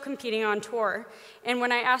 She's still competing on tour, and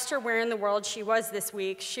when I asked her where in the world she was this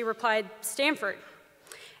week, she replied, Stanford.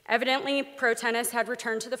 Evidently, pro tennis had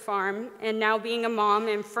returned to the farm, and now being a mom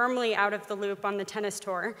and firmly out of the loop on the tennis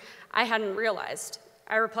tour, I hadn't realized.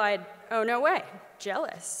 I replied, oh, no way,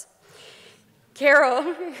 jealous. Carol,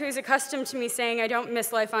 who's accustomed to me saying I don't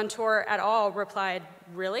miss life on tour at all, replied,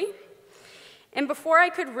 really? And before I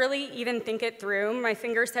could really even think it through, my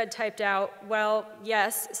fingers had typed out, well,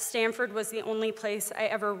 yes, Stanford was the only place I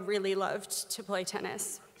ever really loved to play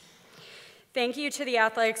tennis. Thank you to the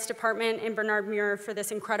athletics department and Bernard Muir for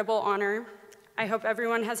this incredible honor. I hope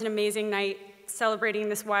everyone has an amazing night celebrating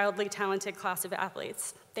this wildly talented class of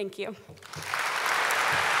athletes. Thank you.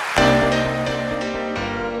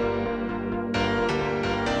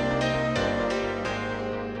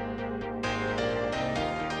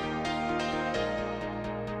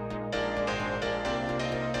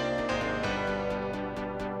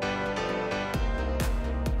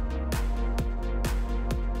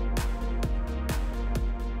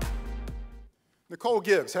 Nicole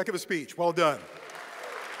Gibbs, heck of a speech. Well done.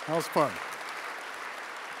 That was fun.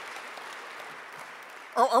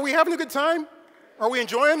 Are we having a good time? Are we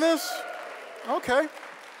enjoying this? Okay.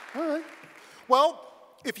 All right. Well,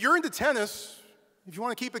 if you're into tennis, if you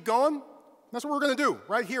want to keep it going, that's what we're going to do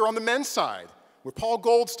right here on the men's side with Paul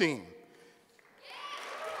Goldstein.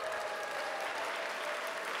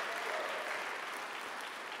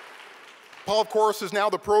 Paul, of course, is now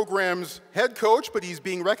the program's head coach, but he's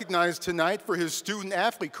being recognized tonight for his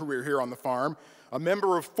student-athlete career here on the farm. A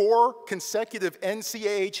member of 4 consecutive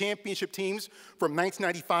NCAA championship teams from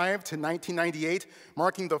 1995 to 1998,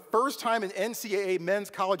 marking the first time in NCAA men's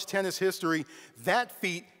college tennis history that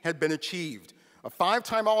feat had been achieved. A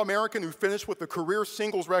 5-time All-American who finished with a career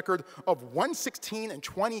singles record of 116 and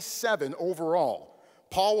 27 overall.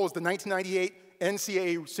 Paul was the 1998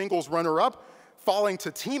 NCAA singles runner-up, falling to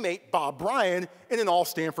teammate Bob Bryan in an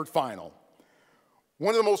all-Stanford final.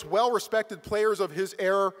 One of the most well-respected players of his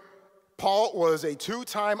era, Paul was a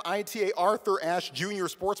 2-time ITA Arthur Ashe Jr.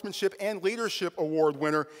 Sportsmanship and Leadership Award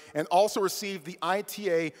winner and also received the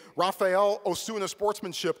ITA Rafael Osuna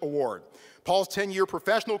Sportsmanship Award. Paul's 10-year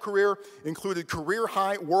professional career included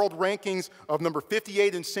career-high world rankings of number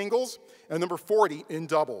 58 in singles and number 40 in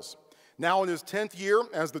doubles. Now in his 10th year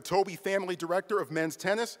as the Toby Family Director of Men's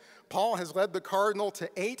Tennis, Paul has led the Cardinal to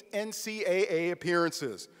 8 NCAA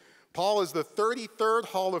appearances. Paul is the 33rd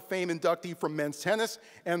Hall of Fame inductee from men's tennis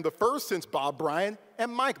and the first since Bob Bryan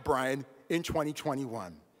and Mike Bryan in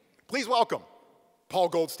 2021. Please welcome Paul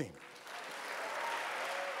Goldstein.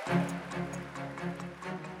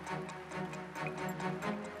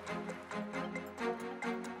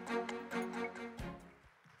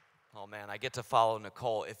 Oh man, I get to follow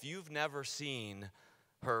Nicole. If you've never seen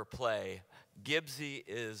her play, Gibbsy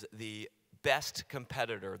is the best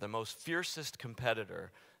competitor, the most fiercest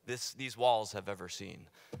competitor these walls have ever seen.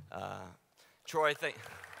 Troy, thanks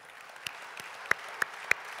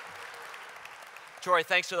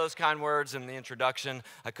for those kind words and the introduction.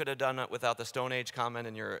 I could have done it without the Stone Age comment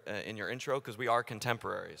in your intro because we are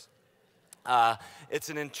contemporaries.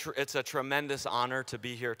 It's a tremendous honor to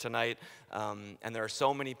be here tonight, and there are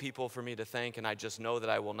so many people for me to thank, and I just know that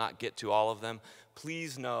I will not get to all of them.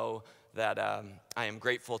 Please know that I am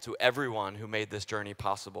grateful to everyone who made this journey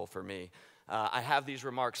possible for me. I have these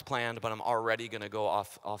remarks planned, but I'm already going to go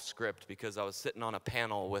off script because I was sitting on a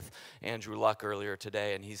panel with Andrew Luck earlier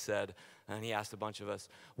today, and he said, and he asked a bunch of us,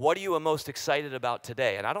 what are you most excited about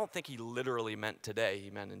today? And I don't think he literally meant today, he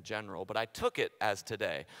meant in general, but I took it as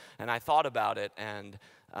today. And I thought about it, and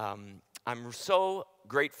I'm so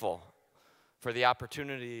grateful for the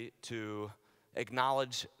opportunity to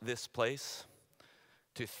acknowledge this place,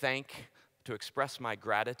 to express my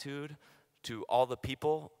gratitude to all the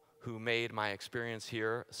people who made my experience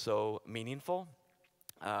here so meaningful.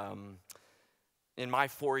 In my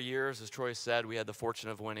 4 years, as Troy said, we had the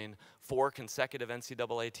fortune of winning 4 consecutive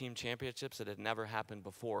NCAA team championships that had never happened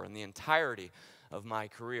before. In the entirety of my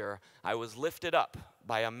career, I was lifted up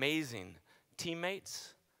by amazing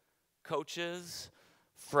teammates, coaches,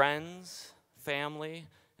 friends, family,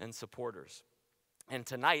 and supporters. And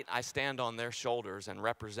tonight, I stand on their shoulders and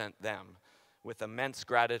represent them with immense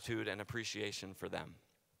gratitude and appreciation for them.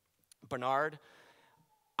 Bernard,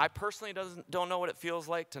 I personally don't know what it feels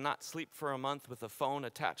like to not sleep for a month with a phone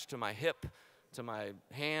attached to my hip, to my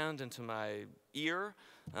hand, and to my ear,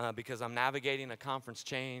 because I'm navigating a conference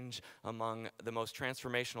change among the most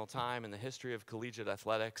transformational time in the history of collegiate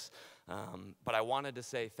athletics. But I wanted to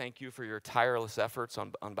say thank you for your tireless efforts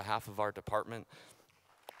on behalf of our department.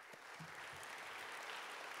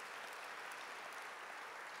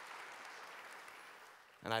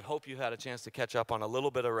 And I hope you had a chance to catch up on a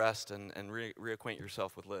little bit of rest and reacquaint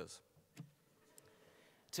yourself with Liz.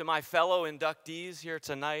 To my fellow inductees here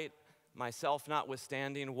tonight, myself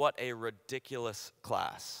notwithstanding, what a ridiculous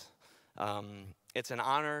class. It's an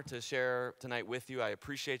honor to share tonight with you. I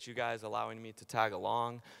appreciate you guys allowing me to tag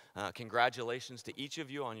along. Congratulations to each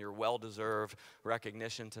of you on your well-deserved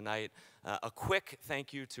recognition tonight. A quick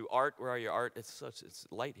thank you to Art. Where are you, Art? It's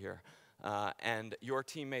light here. And your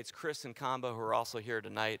teammates, Chris and Kamba, who are also here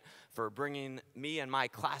tonight, for bringing me and my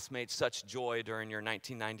classmates such joy during your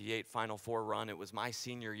 1998 Final Four run. It was my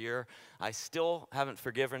senior year. I still haven't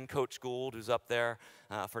forgiven Coach Gould, who's up there,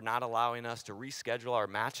 for not allowing us to reschedule our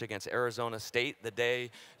match against Arizona State the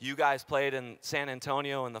day you guys played in San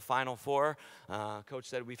Antonio in the Final Four. Coach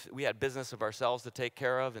said we had business of ourselves to take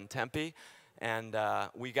care of in Tempe. And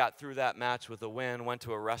we got through that match with a win, went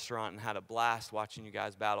to a restaurant, and had a blast watching you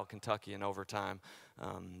guys battle Kentucky in overtime.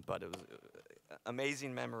 But it was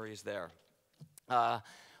amazing memories there.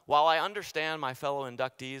 While I understand my fellow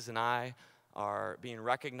inductees and I are being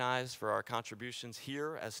recognized for our contributions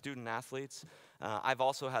here as student athletes, I've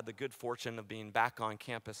also had the good fortune of being back on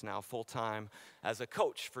campus now full-time as a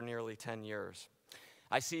coach for nearly 10 years.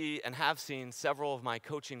 I see and have seen several of my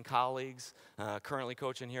coaching colleagues currently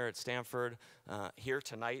coaching here at Stanford here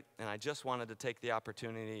tonight, and I just wanted to take the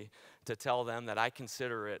opportunity to tell them that I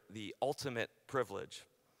consider it the ultimate privilege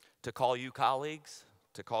to call you colleagues,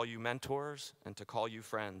 to call you mentors, and to call you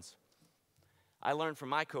friends. I learned from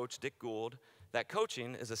my coach, Dick Gould, that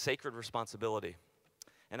coaching is a sacred responsibility,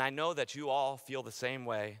 and I know that you all feel the same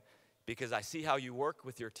way because I see how you work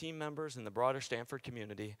with your team members in the broader Stanford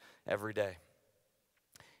community every day.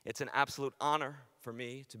 It's an absolute honor for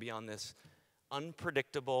me to be on this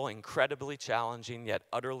unpredictable, incredibly challenging, yet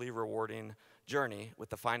utterly rewarding journey with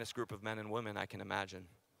the finest group of men and women I can imagine.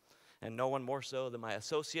 And no one more so than my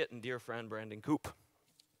associate and dear friend, Brandon Koop.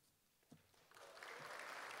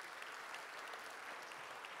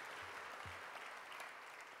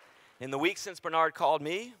 In the weeks since Bernard called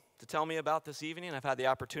me to tell me about this evening, I've had the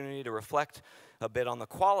opportunity to reflect a bit on the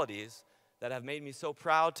qualities that have made me so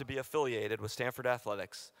proud to be affiliated with Stanford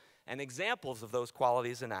Athletics, and examples of those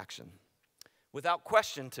qualities in action. Without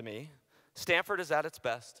question to me, Stanford is at its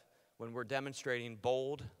best when we're demonstrating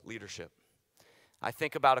bold leadership. I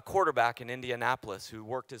think about a quarterback in Indianapolis who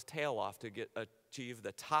worked his tail off to achieve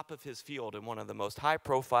the top of his field in one of the most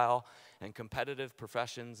high-profile and competitive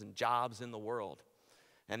professions and jobs in the world,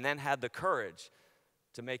 and then had the courage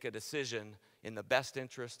to make a decision in the best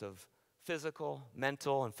interest of physical,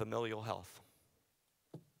 mental, and familial health.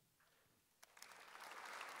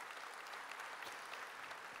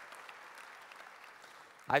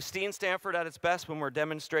 I've seen Stanford at its best when we're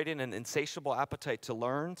demonstrating an insatiable appetite to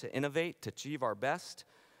learn, to innovate, to achieve our best,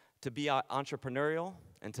 to be entrepreneurial,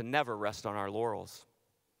 and to never rest on our laurels.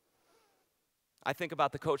 I think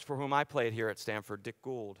about the coach for whom I played here at Stanford, Dick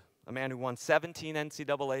Gould, a man who won 17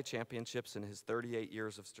 NCAA championships in his 38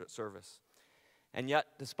 years of service. And yet,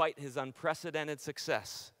 despite his unprecedented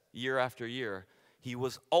success year after year, he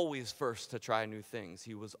was always first to try new things.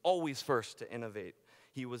 He was always first to innovate.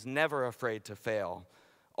 He was never afraid to fail,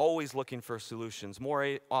 always looking for solutions,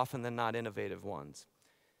 more often than not innovative ones.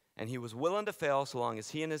 And he was willing to fail so long as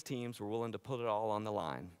he and his teams were willing to put it all on the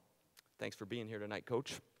line. Thanks for being here tonight,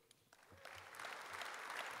 Coach.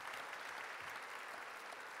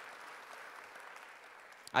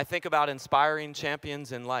 I think about inspiring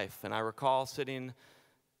champions in life, and I recall sitting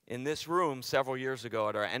in this room several years ago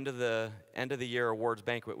at our end of the year awards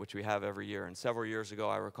banquet, which we have every year. And several years ago,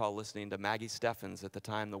 I recall listening to Maggie Steffens, at the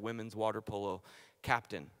time the women's water polo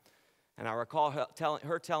captain. And I recall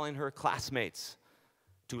her telling her classmates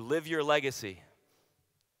to live your legacy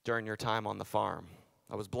during your time on the farm.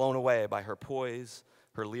 I was blown away by her poise,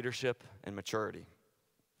 her leadership, and maturity.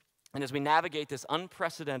 And as we navigate this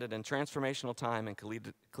unprecedented and transformational time in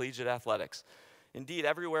collegiate athletics, indeed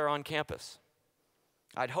everywhere on campus,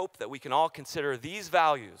 I'd hope that we can all consider these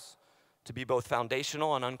values to be both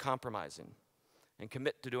foundational and uncompromising, and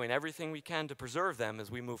commit to doing everything we can to preserve them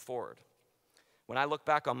as we move forward. When I look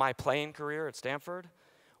back on my playing career at Stanford,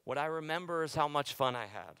 what I remember is how much fun I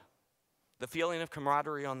had. The feeling of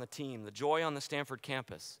camaraderie on the team, the joy on the Stanford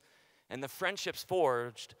campus, and the friendships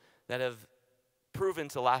forged that have proven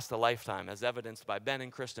to last a lifetime, as evidenced by Ben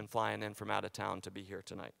and Kristen flying in from out of town to be here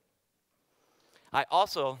tonight. I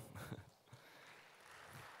also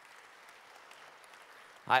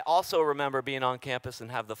remember being on campus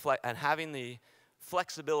and having the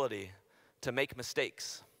flexibility to make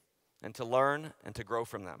mistakes and to learn and to grow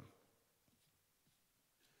from them.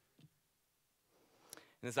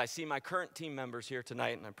 And as I see my current team members here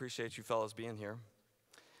tonight, and I appreciate you fellows being here,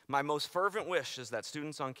 my most fervent wish is that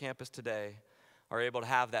students on campus today are able to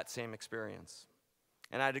have that same experience.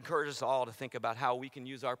 And I'd encourage us all to think about how we can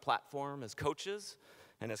use our platform as coaches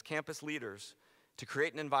and as campus leaders to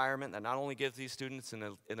create an environment that not only gives these students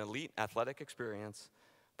an elite athletic experience,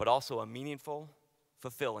 but also a meaningful,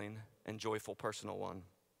 fulfilling, and joyful personal one.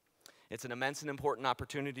 It's an immense and important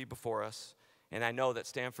opportunity before us, and I know that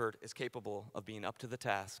Stanford is capable of being up to the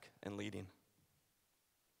task and leading.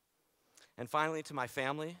 And finally, to my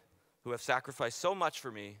family, who have sacrificed so much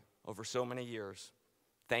for me over so many years,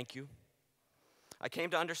 thank you. I came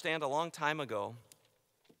to understand a long time ago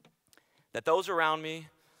that those around me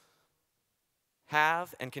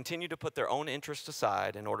have and continue to put their own interests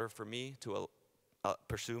aside in order for me to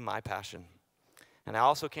pursue my passion. And I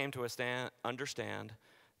also came to understand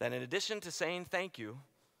that in addition to saying thank you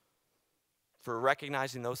for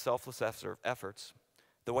recognizing those selfless efforts,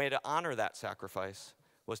 the way to honor that sacrifice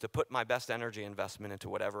was to put my best energy investment into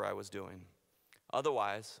whatever I was doing.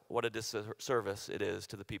 Otherwise, what a disservice it is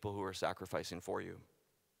to the people who are sacrificing for you.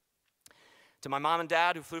 To my mom and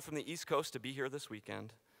dad who flew from the East Coast to be here this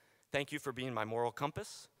weekend, thank you for being my moral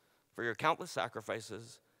compass, for your countless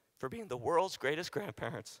sacrifices, for being the world's greatest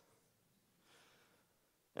grandparents,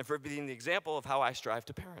 and for being the example of how I strive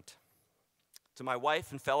to parent. To my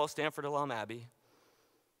wife and fellow Stanford alum, Abby,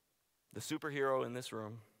 the superhero in this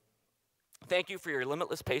room, thank you for your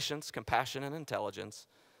limitless patience, compassion, and intelligence,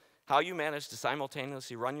 how you manage to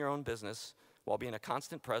simultaneously run your own business while being a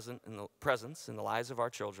constant presence in the lives of our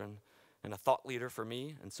children, and a thought leader for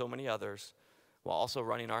me and so many others, while also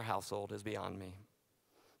running our household is beyond me.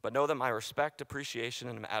 But know that my respect, appreciation,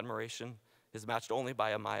 and admiration is matched only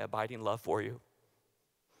by my abiding love for you.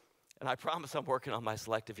 And I promise I'm working on my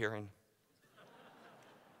selective hearing.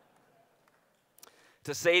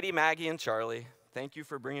 To Sadie, Maggie, and Charlie, thank you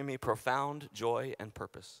for bringing me profound joy and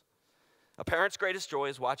purpose. A parent's greatest joy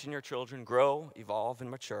is watching your children grow, evolve, and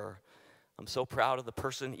mature. I'm so proud of the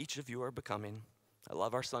person each of you are becoming. I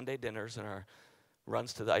love our Sunday dinners and our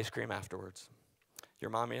runs to the ice cream afterwards. Your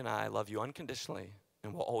mommy and I love you unconditionally,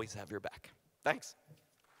 and we'll always have your back. Thanks.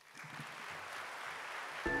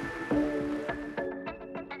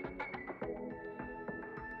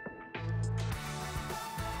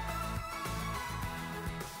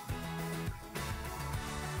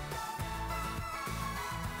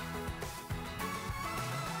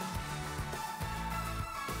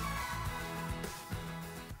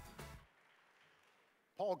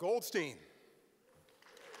 Goldstein.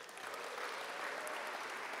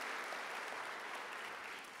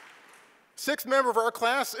 Sixth member of our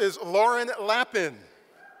class is Lauren Lappin.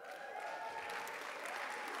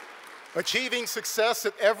 Achieving success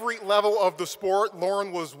at every level of the sport,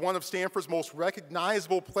 Lauren was one of Stanford's most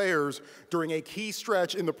recognizable players during a key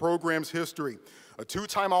stretch in the program's history. A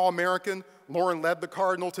two-time All-American, Lauren led the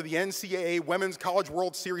Cardinal to the NCAA Women's College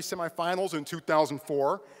World Series semifinals in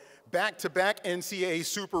 2004, back-to-back NCAA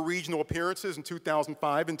Super Regional appearances in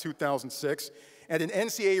 2005 and 2006, and an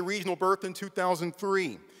NCAA regional berth in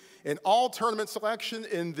 2003. An all-tournament selection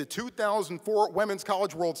in the 2004 Women's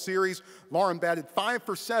College World Series, Lauren batted 5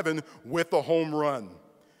 for 7 with a home run.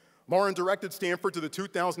 Lauren directed Stanford to the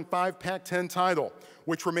 2005 Pac-10 title,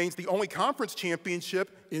 which remains the only conference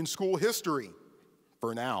championship in school history,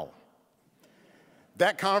 for now.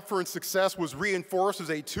 That conference success was reinforced as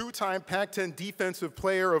a two-time Pac-10 Defensive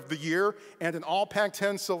Player of the Year and an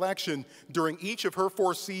All-Pac-10 selection during each of her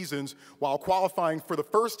 4 seasons, while qualifying for the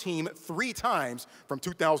first team 3 times from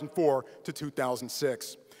 2004 to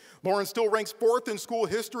 2006. Lauren still ranks 4th in school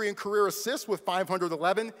history in career assists with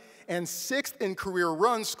 511 and 6th in career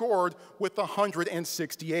runs scored with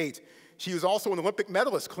 168. She was also an Olympic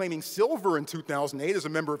medalist, claiming silver in 2008 as a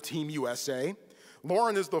member of Team USA.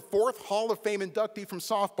 Lauren is the 4th Hall of Fame inductee from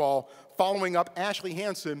softball, following up Ashley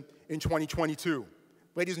Hansen in 2022.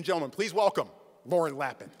 Ladies and gentlemen, please welcome Lauren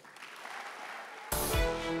Lappin.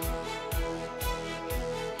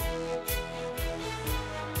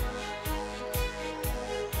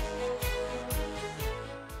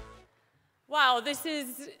 Wow, this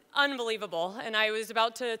is unbelievable, and I was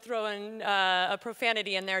about to throw in a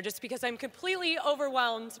profanity in there just because I'm completely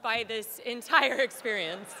overwhelmed by this entire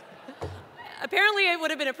experience. Apparently it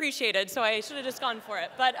would have been appreciated, so I should have just gone for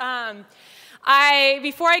it. But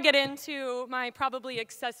before I get into my probably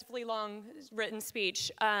excessively long written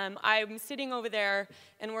speech, I'm sitting over there,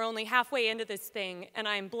 and we're only halfway into this thing, and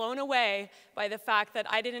I'm blown away by the fact that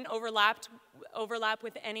I didn't overlap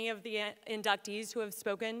with any of the inductees who have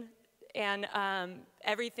spoken, and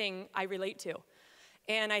everything I relate to.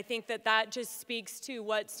 And I think that that just speaks to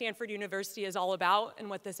what Stanford University is all about and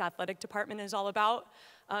what this athletic department is all about.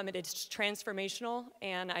 It is transformational,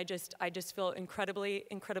 and I just feel incredibly,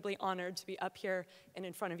 incredibly honored to be up here and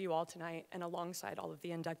in front of you all tonight and alongside all of the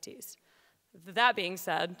inductees. That being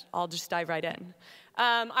said, I'll just dive right in.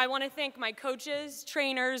 I want to thank my coaches,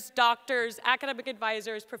 trainers, doctors, academic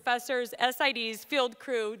advisors, professors, SIDs, field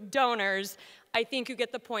crew, donors. I think you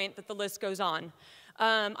get the point that the list goes on.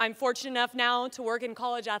 I'm fortunate enough now to work in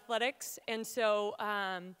college athletics, and so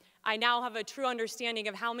I now have a true understanding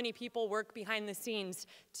of how many people work behind the scenes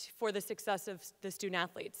for the success of the student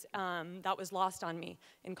athletes. That was lost on me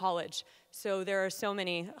in college. So there are so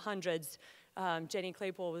many, hundreds. Jenny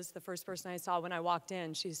Claypool was the first person I saw when I walked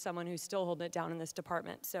in. She's someone who's still holding it down in this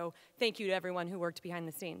department. So thank you to everyone who worked behind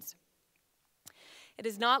the scenes. It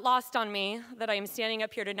is not lost on me that I am standing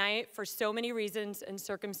up here tonight for so many reasons and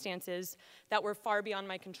circumstances that were far beyond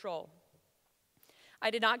my control. I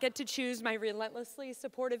did not get to choose my relentlessly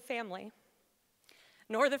supportive family,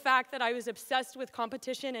 nor the fact that I was obsessed with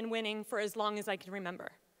competition and winning for as long as I can remember.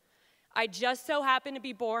 I just so happened to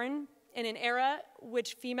be born in an era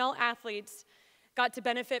which female athletes got to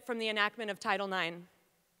benefit from the enactment of Title IX.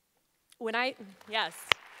 Yes.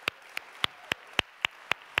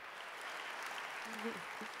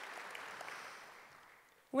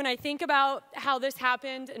 When I think about how this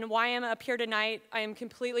happened and why I'm up here tonight, I am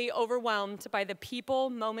completely overwhelmed by the people,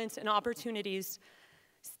 moments, and opportunities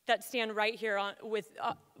that stand right here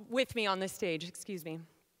with me on this stage. Excuse me.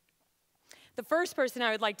 The first person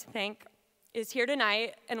I would like to thank is here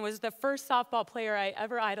tonight and was the first softball player I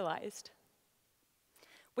ever idolized.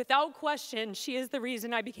 Without question, she is the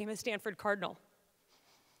reason I became a Stanford Cardinal.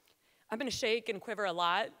 I'm going to shake and quiver a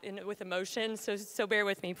lot with emotion, so bear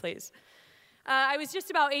with me, please. I was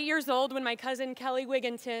just about 8 years old when my cousin Kelly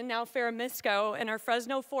Wigginton, now Farrah Misco, and our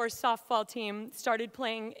Fresno Force softball team started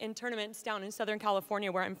playing in tournaments down in Southern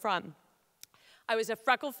California, where I'm from. I was a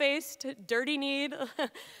freckle-faced, dirty-kneed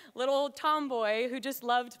little tomboy who just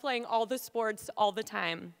loved playing all the sports all the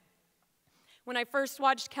time. When I first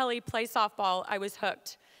watched Kelly play softball, I was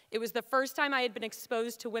hooked. It was the first time I had been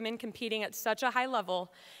exposed to women competing at such a high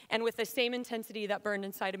level and with the same intensity that burned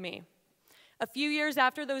inside of me. A few years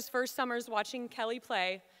after those first summers watching Kelly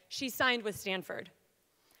play, she signed with Stanford.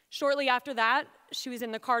 Shortly after that, she was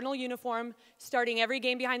in the Cardinal uniform, starting every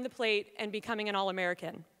game behind the plate and becoming an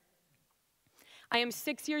All-American. I am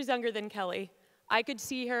 6 years younger than Kelly. I could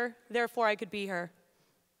see her, therefore I could be her.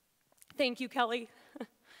 Thank you, Kelly,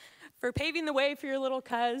 for paving the way for your little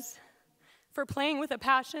cuz, for playing with a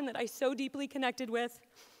passion that I so deeply connected with,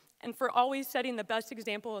 and for always setting the best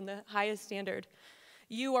example and the highest standard.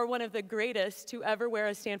 You are one of the greatest to ever wear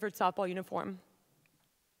a Stanford softball uniform.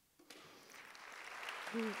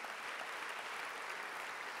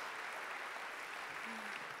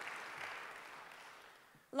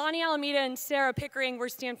 Lonnie Alameda and Sarah Pickering were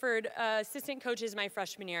Stanford assistant coaches my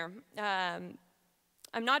freshman year. I'm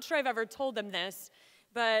not sure I've ever told them this,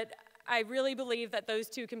 but I really believe that those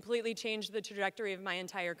two completely changed the trajectory of my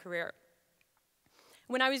entire career.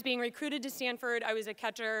 When I was being recruited to Stanford, I was a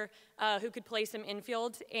catcher who could play some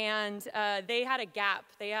infield, and they had a gap.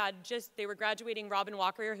 They were graduating Robin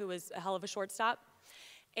Walker, who was a hell of a shortstop,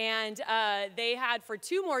 and they had for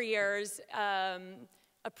 2 more years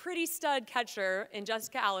a pretty stud catcher in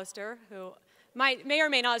Jessica Allister, who may or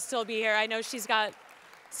may not still be here. I know she's got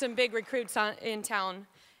some big recruits in town,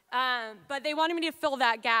 but they wanted me to fill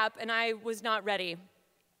that gap, and I was not ready.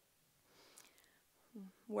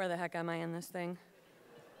 Where the heck am I in this thing?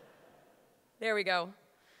 There we go.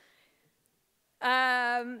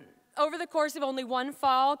 Over the course of only 1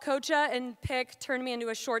 fall, Kocha and Pick turned me into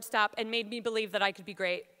a shortstop and made me believe that I could be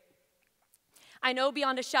great. I know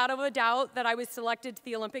beyond a shadow of a doubt that I was selected to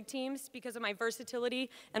the Olympic teams because of my versatility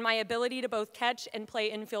and my ability to both catch and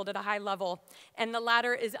play infield at a high level, and the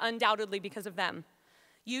latter is undoubtedly because of them.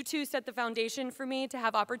 You two set the foundation for me to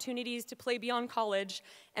have opportunities to play beyond college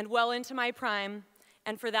and well into my prime,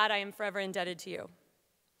 and for that I am forever indebted to you.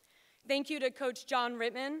 Thank you to Coach John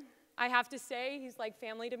Rittman. I have to say, he's like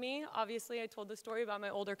family to me. Obviously, I told the story about my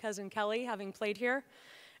older cousin Kelly having played here.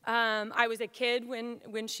 I was a kid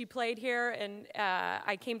when she played here, and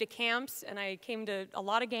I came to camps, and I came to a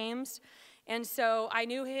lot of games, and so I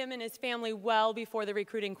knew him and his family well before the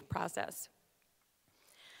recruiting process.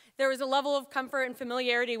 There was a level of comfort and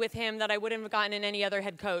familiarity with him that I wouldn't have gotten in any other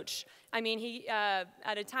head coach. I mean,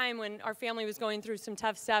 at a time when our family was going through some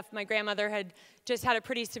tough stuff, my grandmother had just had a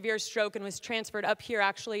pretty severe stroke and was transferred up here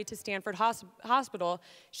actually to Stanford Hospital.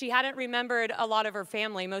 She hadn't remembered a lot of her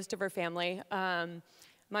family, most of her family.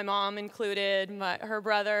 My mom included, her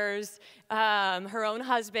brothers, her own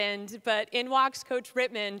husband, but in walks Coach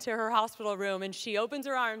Rittman to her hospital room, and she opens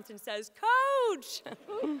her arms and says, "Coach!"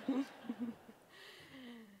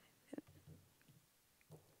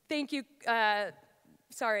 Thank you,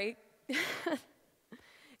 sorry.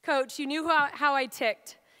 Coach, you knew how I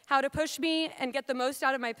ticked, how to push me and get the most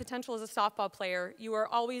out of my potential as a softball player. You were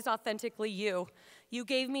always authentically you. You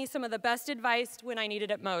gave me some of the best advice when I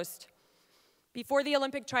needed it most. Before the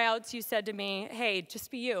Olympic tryouts, you said to me, "Hey,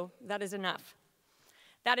 just be you, that is enough."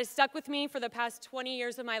 That has stuck with me for the past 20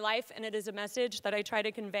 years of my life, and it is a message that I try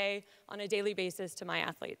to convey on a daily basis to my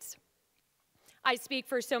athletes. I speak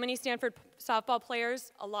for so many Stanford softball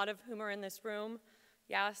players, a lot of whom are in this room.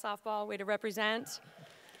 Yeah, softball, way to represent.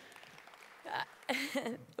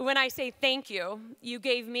 When I say thank you, you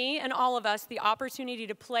gave me and all of us the opportunity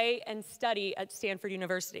to play and study at Stanford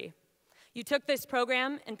University. You took this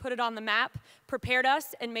program and put it on the map, prepared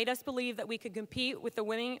us, and made us believe that we could compete with the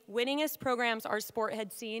winningest programs our sport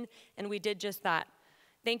had seen, and we did just that.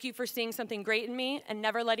 Thank you for seeing something great in me and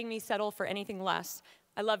never letting me settle for anything less.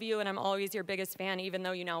 I love you, and I'm always your biggest fan, even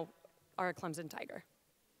though you now are a Clemson Tiger.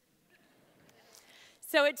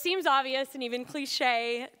 So it seems obvious and even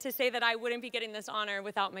cliche to say that I wouldn't be getting this honor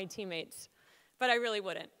without my teammates, but I really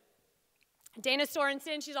wouldn't. Dana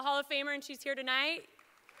Sorensen, she's a Hall of Famer, and she's here tonight.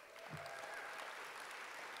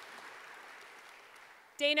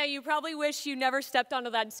 Dana, you probably wish you never stepped onto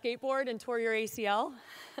that skateboard and tore your ACL.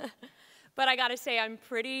 But I gotta say, I'm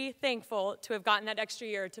pretty thankful to have gotten that extra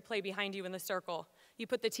year to play behind you in the circle. You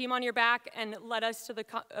put the team on your back and led us to the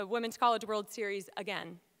Women's College World Series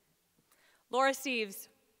again. Laura Steves,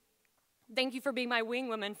 thank you for being my wing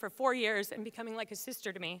woman for 4 years and becoming like a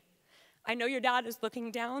sister to me. I know your dad is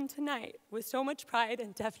looking down tonight with so much pride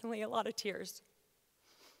and definitely a lot of tears.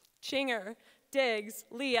 Chinger, Diggs,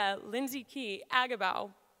 Leah, Lindsay Key,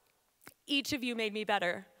 Agabao, each of you made me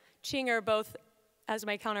better. Chinger both as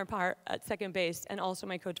my counterpart at second base and also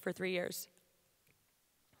my coach for 3 years.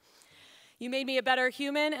 You made me a better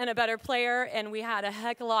human and a better player, and we had a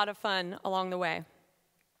heck of a lot of fun along the way.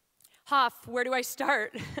 Hoff, where do I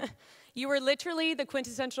start? You were literally the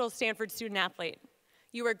quintessential Stanford student athlete.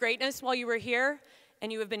 You were greatness while you were here,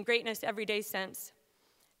 and you have been greatness every day since.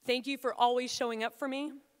 Thank you for always showing up for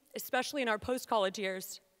me, especially in our post-college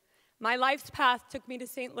years. My life's path took me to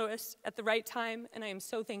St. Louis at the right time, and I am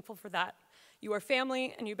so thankful for that. You are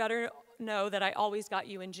family, and you better know that I always got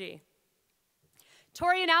you in G.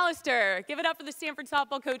 Tori and Alistair, give it up for the Stanford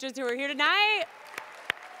softball coaches who are here tonight.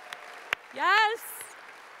 Yes.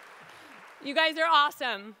 You guys are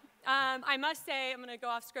awesome. I must say, I'm going to go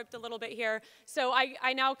off script a little bit here. So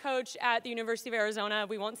I now coach at the University of Arizona.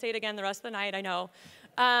 We won't say it again the rest of the night, I know.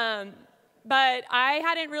 But I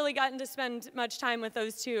hadn't really gotten to spend much time with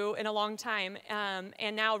those two in a long time.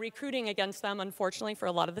 And now recruiting against them, unfortunately, for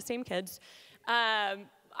a lot of the same kids.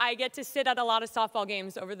 I get to sit at a lot of softball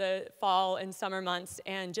games over the fall and summer months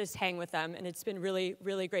and just hang with them. And it's been really,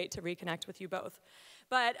 really great to reconnect with you both.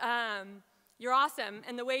 But you're awesome.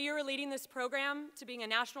 And the way you're leading this program to being a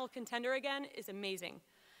national contender again is amazing.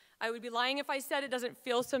 I would be lying if I said it doesn't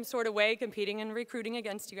feel some sort of way competing and recruiting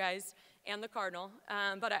against you guys and the Cardinal.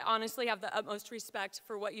 But I honestly have the utmost respect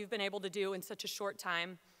for what you've been able to do in such a short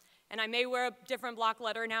time. And I may wear a different block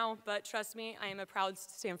letter now, but trust me, I am a proud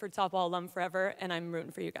Stanford softball alum forever, and I'm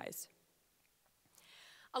rooting for you guys.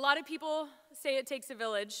 A lot of people say it takes a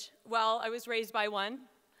village. Well, I was raised by one,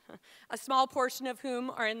 a small portion of whom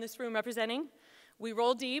are in this room representing. We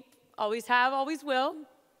roll deep, always have, always will.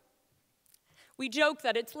 We joke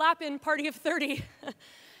that it's Lappin party of 30.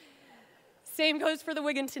 Same goes for the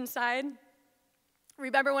Wigginton side.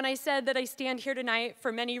 Remember when I said that I stand here tonight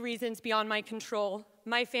for many reasons beyond my control.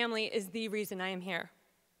 My family is the reason I am here.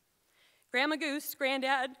 Grandma Goose,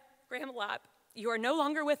 Granddad, Grandma Lapp, You are no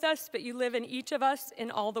longer with us, but you live in each of us in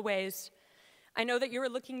all the ways. I know that you are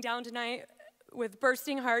looking down tonight with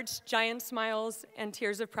bursting hearts, giant smiles, and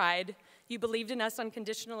tears of pride. You believed in us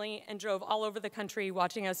unconditionally and drove all over the country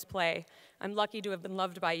watching us play. I'm lucky to have been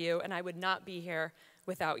loved by you, and I would not be here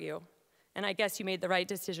without you. And I guess you made the right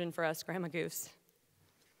decision for us, Grandma Goose.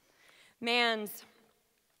 Mans.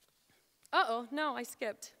 Uh-oh, no, I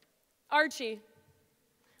skipped. Archie.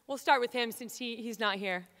 We'll start with him since he's not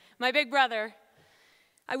here. My big brother.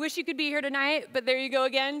 I wish you could be here tonight, but there you go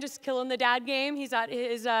again, just killing the dad game. He's at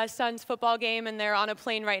his son's football game, and they're on a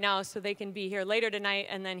plane right now, so they can be here later tonight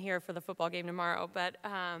and then here for the football game tomorrow. But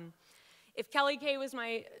if Kelly Kay was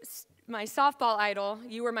my softball idol,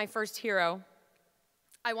 you were my first hero.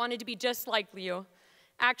 I wanted to be just like you.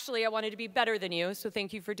 Actually, I wanted to be better than you, so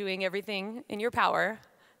thank you for doing everything in your power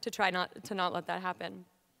to try not let that happen.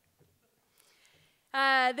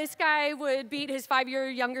 This guy would beat his 5-year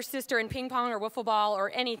younger sister in ping pong or wiffle ball or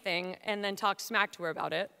anything and then talk smack to her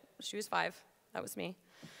about it. She was 5. That was me.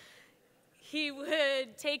 He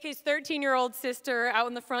would take his 13-year-old sister out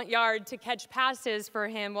in the front yard to catch passes for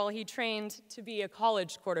him while he trained to be a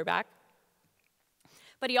college quarterback.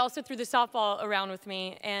 But he also threw the softball around with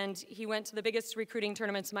me, and he went to the biggest recruiting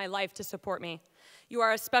tournaments of my life to support me. You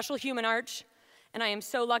are a special human, Arch. And I am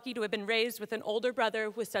so lucky to have been raised with an older brother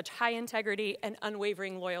with such high integrity and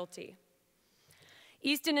unwavering loyalty.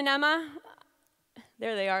 Easton and Emma,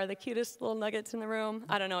 there they are, the cutest little nuggets in the room.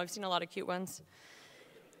 I don't know, I've seen a lot of cute ones.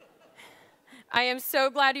 I am so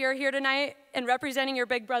glad you're here tonight and representing your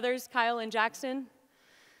big brothers, Kyle and Jackson.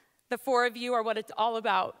 The 4 of you are what it's all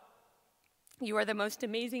about. You are the most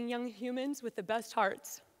amazing young humans with the best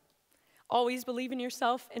hearts. Always believe in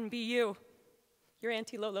yourself and be you. Your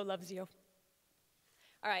Auntie Lolo loves you.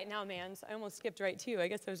 All right, now Mans. I almost skipped right to you. I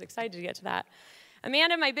guess I was excited to get to that.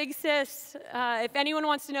 Amanda, my big sis, if anyone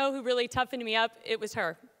wants to know who really toughened me up, it was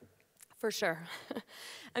her, for sure.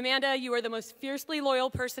 Amanda, you are the most fiercely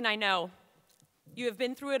loyal person I know. You have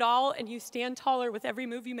been through it all, and you stand taller with every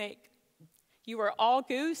move you make. You are all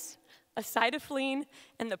goose, a side of fleen,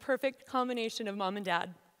 and the perfect combination of mom and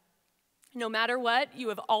dad. No matter what, you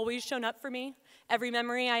have always shown up for me. Every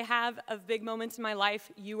memory I have of big moments in my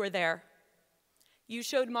life, you were there. You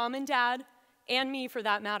showed mom and dad, and me for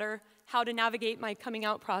that matter, how to navigate my coming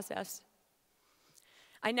out process.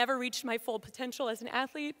 I never reached my full potential as an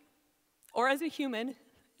athlete or as a human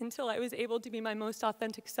until I was able to be my most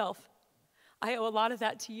authentic self. I owe a lot of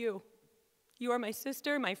that to you. You are my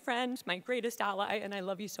sister, my friend, my greatest ally, and I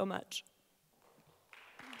love you so much.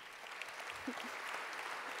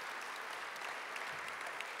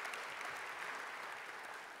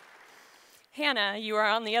 Hannah, you are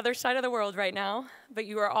on the other side of the world right now, but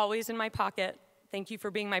you are always in my pocket. Thank you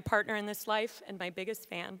for being my partner in this life and my biggest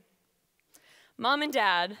fan. Mom and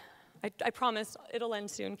Dad, I promise it'll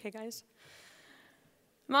end soon, okay, guys?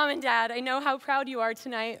 Mom and Dad, I know how proud you are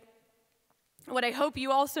tonight. What I hope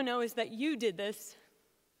you also know is that you did this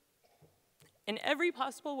in every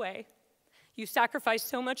possible way. You sacrificed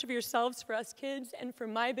so much of yourselves for us kids and for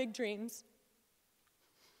my big dreams.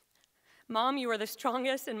 Mom, you are the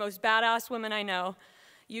strongest and most badass woman I know.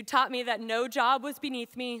 You taught me that no job was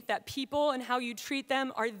beneath me, that people and how you treat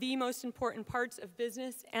them are the most important parts of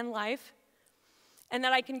business and life, and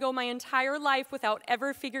that I can go my entire life without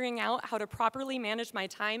ever figuring out how to properly manage my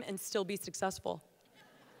time and still be successful.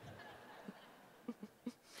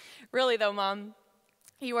 Really though, Mom,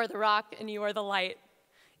 you are the rock and you are the light.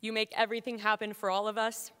 You make everything happen for all of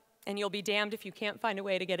us, and you'll be damned if you can't find a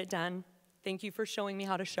way to get it done. Thank you for showing me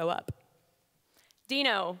how to show up.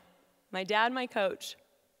 Dino, my dad, my coach.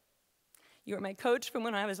 You were my coach from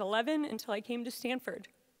when I was 11 until I came to Stanford.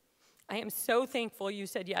 I am so thankful you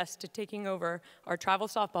said yes to taking over our travel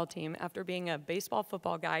softball team after being a baseball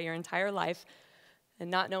football guy your entire life and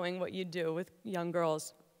not knowing what you'd do with young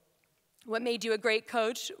girls. What made you a great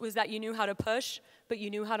coach was that you knew how to push, but you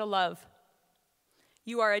knew how to love.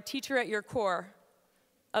 You are a teacher at your core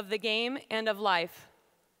of the game and of life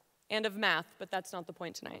and of math, but that's not the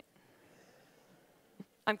point tonight.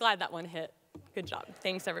 I'm glad that one hit. Good job.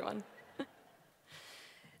 Thanks, everyone.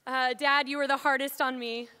 Dad, you were the hardest on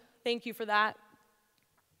me. Thank you for that.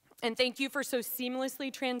 And thank you for so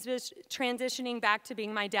seamlessly transitioning back to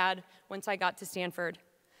being my dad once I got to Stanford.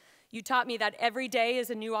 You taught me that every day is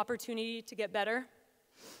a new opportunity to get better,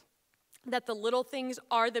 that the little things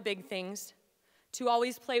are the big things, to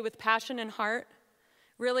always play with passion and heart.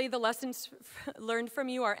 Really, the lessons learned from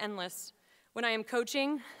you are endless. When I am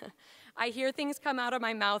coaching, I hear things come out of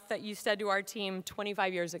my mouth that you said to our team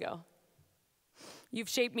 25 years ago. You've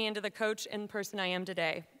shaped me into the coach and person I am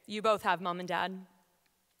today. You both have, Mom and Dad.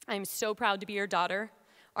 I am so proud to be your daughter.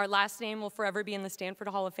 Our last name will forever be in the Stanford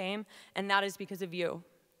Hall of Fame, and that is because of you.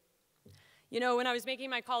 You know, when I was making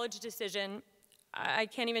my college decision, I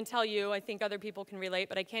can't even tell you, I think other people can relate,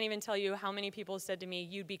 but I can't even tell you how many people said to me,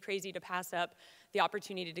 you'd be crazy to pass up the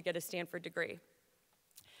opportunity to get a Stanford degree.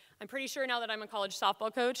 I'm pretty sure now that I'm a college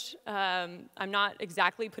softball coach, I'm not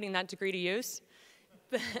exactly putting that degree to use.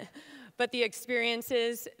 But the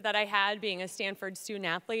experiences that I had being a Stanford student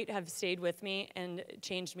athlete have stayed with me and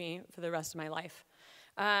changed me for the rest of my life.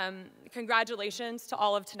 Congratulations to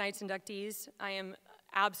all of tonight's inductees. I am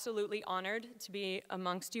absolutely honored to be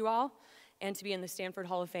amongst you all and to be in the Stanford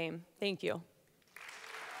Hall of Fame. Thank you.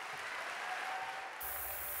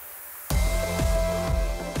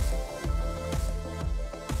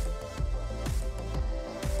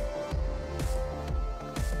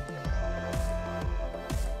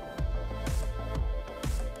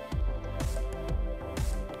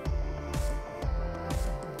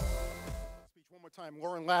 One more time,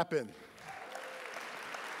 Lauren Lappin.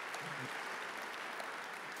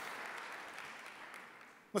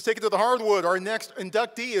 Let's take it to the hardwood. Our next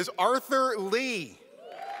inductee is Arthur Lee.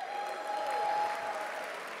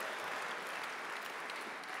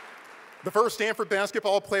 The first Stanford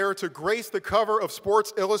basketball player to grace the cover of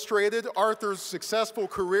Sports Illustrated, Arthur's successful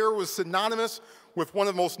career was synonymous with one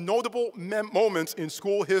of the most notable moments in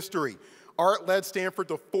school history. Art led Stanford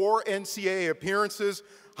to 4 NCAA appearances,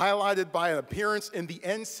 highlighted by an appearance in the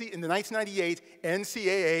 1998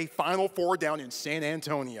 NCAA Final Four down in San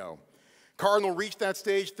Antonio. Cardinal reached that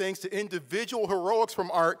stage thanks to individual heroics from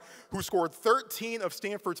Art, who scored 13 of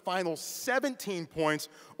Stanford's final 17 points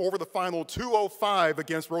over the final 205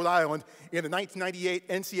 against Rhode Island in the 1998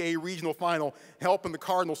 NCAA Regional Final, helping the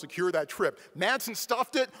Cardinals secure that trip. Madsen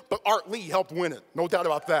stuffed it, but Art Lee helped win it. No doubt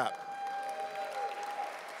about that.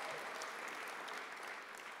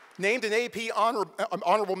 Named an AP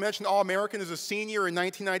Honorable Mention All-American as a senior in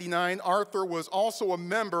 1999, Arthur was also a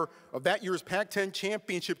member of that year's Pac-10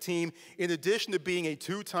 championship team, in addition to being a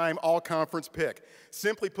 2-time All-Conference pick.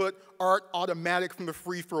 Simply put, Art automatic from the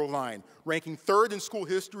free throw line. Ranking 3rd in school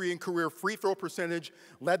history in career free throw percentage,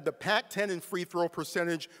 led the Pac-10 in free throw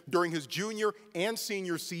percentage during his junior and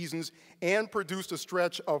senior seasons, and produced a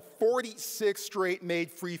stretch of 46 straight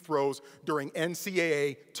made free throws during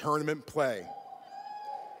NCAA tournament play.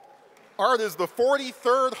 Art is the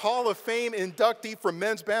 43rd Hall of Fame inductee for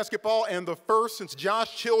men's basketball and the first since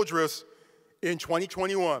Josh Childress in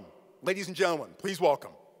 2021. Ladies and gentlemen, please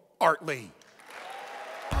welcome Art Lee.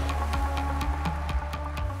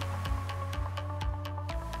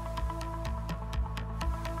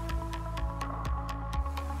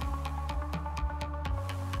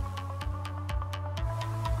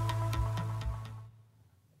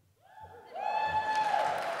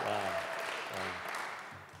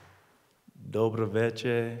 Dobro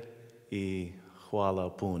veče I hvala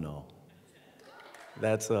puno.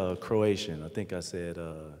 That's Croatian. I think I said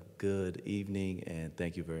good evening and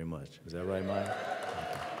thank you very much. Is that right, Maya?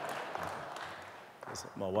 Okay.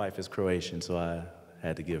 My wife is Croatian, so I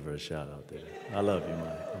had to give her a shout out there. I love you,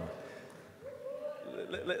 Maya.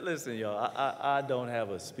 Listen, y'all, I don't have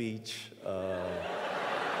a speech.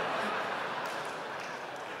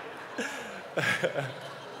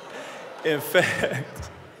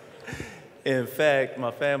 In fact, my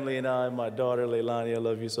family and I, my daughter Leilani, I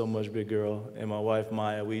love you so much, big girl, and my wife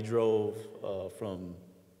Maya, we drove from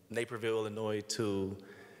Naperville, Illinois to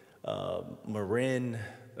Marin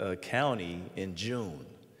County in June.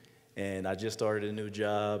 And I just started a new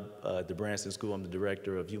job at the Branson School. I'm the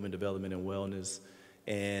Director of Human Development and Wellness.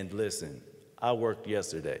 And listen, I worked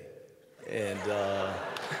yesterday. And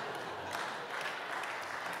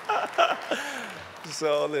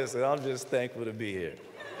so listen, I'm just thankful to be here.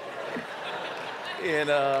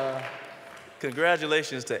 And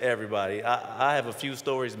congratulations to everybody. I have a few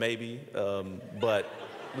stories maybe, but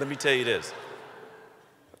let me tell you this.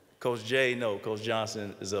 Coach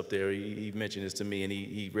Johnson is up there. He mentioned this to me and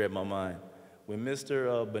he read my mind. When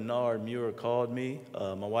Mr. Bernard Muir called me,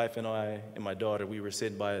 my wife and I and my daughter, we were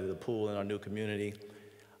sitting by the pool in our new community.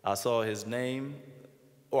 I saw his name,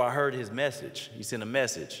 or I heard his message. He sent a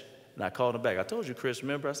message, and I called him back. I told you, Chris,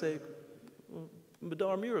 remember? I said,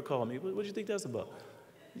 Bernard Muir called me. What do you think that's about?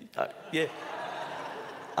 Yeah.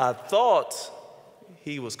 I thought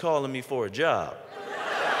he was calling me for a job.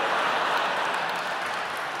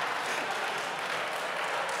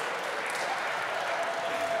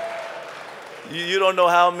 You don't know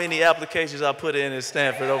how many applications I put in at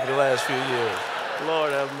Stanford over the last few years.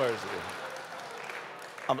 Lord have mercy.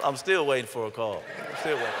 I'm still waiting for a call. I'm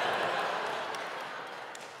still waiting.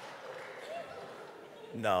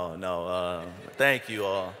 No, thank you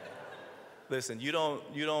all. Listen, you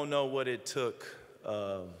don't know what it took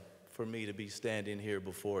for me to be standing here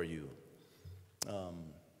before you.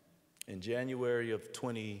 In January of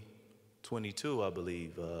 2022, I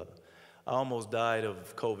believe, I almost died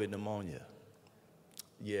of COVID pneumonia.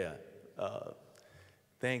 Yeah.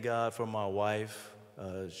 Thank God for my wife.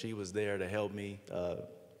 She was there to help me.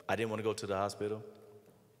 I didn't want to go to the hospital.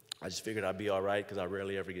 I just figured I'd be all right because I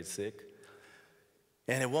rarely ever get sick.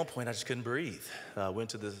 And at one point, I just couldn't breathe. I went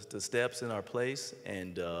to the steps in our place,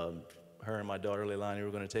 and her and my daughter, Leilani,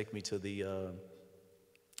 were going to take me to the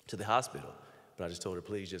hospital. But I just told her,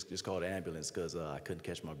 please, just call the ambulance because I couldn't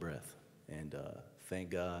catch my breath. And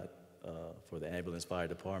thank God for the ambulance fire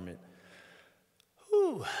department.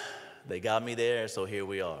 Whew, they got me there, so here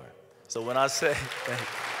we are. So when I say,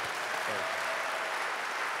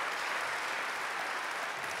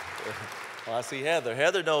 oh, I see Heather.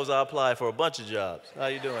 Heather knows I apply for a bunch of jobs. How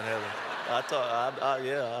you doing, Heather?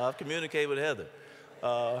 Yeah, I've communicated with Heather.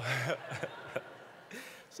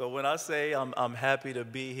 So when I say I'm happy to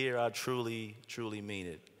be here, I truly, truly mean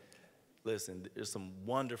it. Listen, there's some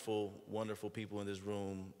wonderful, wonderful people in this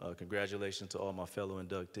room. Congratulations to all my fellow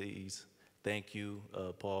inductees. Thank you,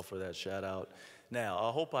 Paul, for that shout out. Now,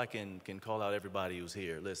 I hope I can call out everybody who's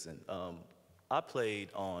here. Listen, I played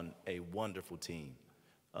on a wonderful team.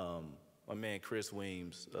 My man Chris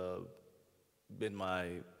Weems, been my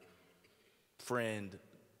friend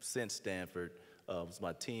since Stanford, was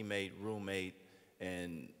my teammate, roommate,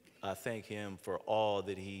 and I thank him for all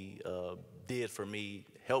that he did for me,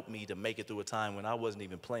 helped me to make it through a time when I wasn't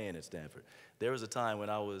even playing at Stanford. There was a time when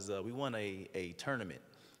I was, we won a tournament,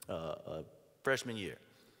 freshman year.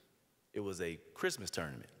 It was a Christmas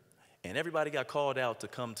tournament, and everybody got called out to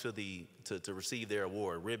come to to receive their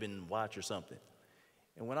award, ribbon, watch, or something.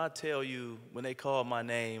 And when I tell you, when they called my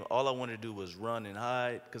name, all I wanted to do was run and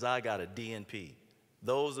hide because I got a DNP.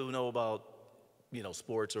 Those who know about,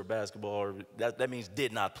 sports or basketball, that means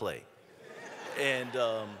did not play. And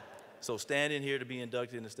so standing here to be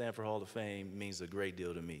inducted in the Stanford Hall of Fame means a great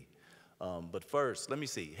deal to me. But first, let me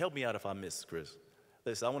see. Help me out if I miss Chris.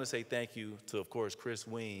 Listen, I want to say thank you to, of course, Chris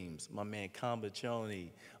Weems, my man Kambachoni,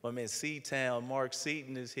 my man C-Town, Mark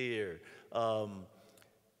Seaton is here.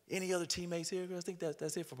 Any other teammates here? I think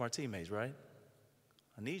that's it from our teammates, right?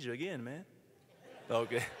 I need you again, man.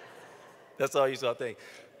 Okay. That's all you saw, I think.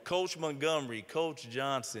 Coach Montgomery, Coach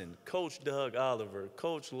Johnson, Coach Doug Oliver,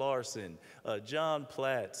 Coach Larson, John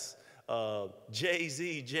Platts,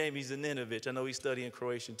 Jay-Z, Jamie Zaninovic. I know he's studying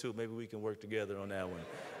Croatian too. Maybe we can work together on that one.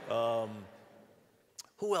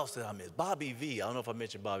 Who else did I miss? Bobby V. I don't know if I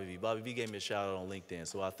mentioned Bobby V. Bobby V gave me a shout out on LinkedIn,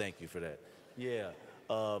 so I thank you for that. Yeah.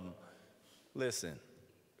 Listen,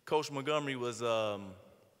 Coach Montgomery was,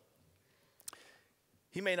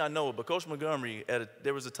 he may not know it, but Coach Montgomery,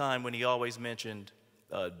 there was a time when he always mentioned,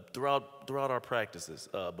 throughout our practices,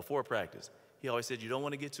 before practice, he always said, you don't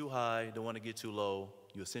want to get too high, don't want to get too low,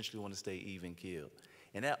 you essentially want to stay even keeled.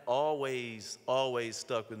 And that always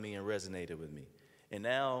stuck with me and resonated with me. And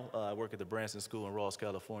now I work at the Branson School in Ross,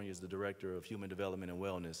 California as the Director of Human Development and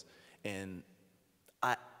Wellness. And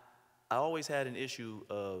I always had an issue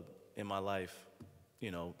in my life,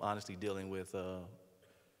 honestly dealing with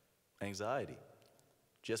anxiety.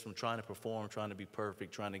 Just from trying to perform, trying to be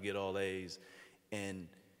perfect, trying to get all A's. And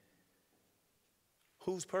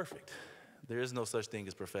who's perfect? There is no such thing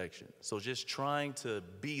as perfection. So just trying to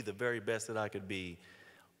be the very best that I could be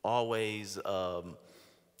always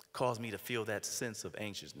caused me to feel that sense of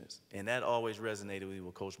anxiousness. And that always resonated with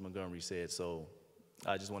what Coach Montgomery said. So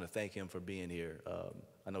I just want to thank him for being here.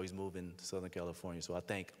 I know he's moving to Southern California, so I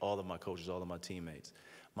thank all of my coaches, all of my teammates.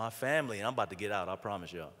 My family, and I'm about to get out, I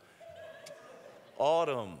promise y'all.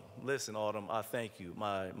 Autumn, listen, Autumn, I thank you.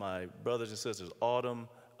 My brothers and sisters, Autumn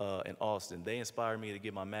and Austin, they inspired me to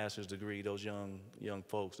get my master's degree. Those young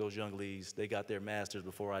folks, those young leads, they got their master's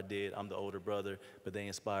before I did. I'm the older brother, but they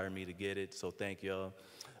inspired me to get it, so thank y'all.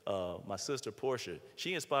 My sister, Portia,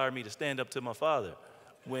 she inspired me to stand up to my father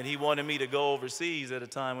when he wanted me to go overseas at a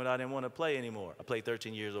time when I didn't want to play anymore. I played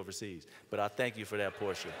 13 years overseas, but I thank you for that,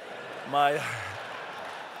 Portia.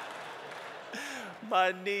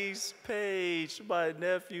 My niece, Paige, my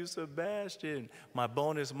nephew, Sebastian, my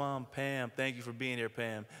bonus mom, Pam. Thank you for being here,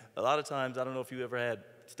 Pam. A lot of times, I don't know if you ever had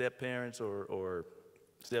step-parents or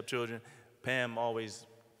stepchildren. Pam always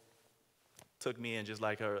took me in just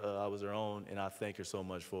like her, I was her own, and I thank her so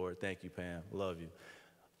much for it. Thank you, Pam. Love you.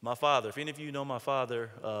 My father, if any of you know my father,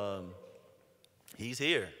 he's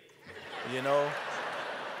here,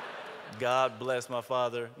 God bless my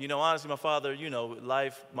father. Honestly, my father,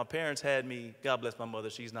 life, my parents had me. God bless my mother.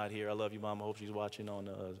 She's not here. I love you, Mom. I hope she's watching on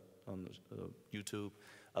YouTube.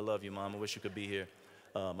 I love you, Mom. I wish you could be here.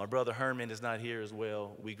 My brother Herman is not here as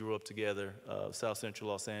well. We grew up together, South Central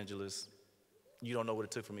Los Angeles. You don't know what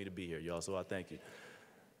it took for me to be here, y'all, so I thank you.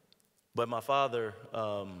 But my father,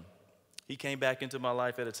 he came back into my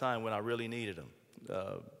life at a time when I really needed him.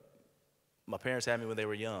 My parents had me when they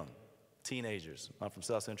were young, teenagers. I'm from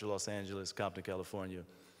South Central Los Angeles, Compton, California.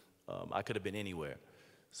 I could have been anywhere.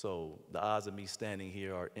 So the odds of me standing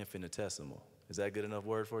here are infinitesimal. Is that a good enough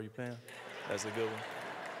word for you, Pam? That's a good one?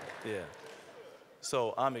 Yeah.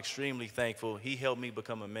 So I'm extremely thankful. He helped me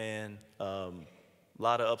become a man. A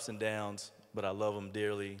lot of ups and downs, but I love him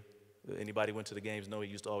dearly. Anybody went to the games know he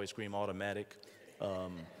used to always scream automatic.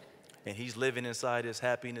 And he's living inside his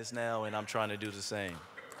happiness now, and I'm trying to do the same.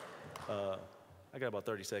 I got about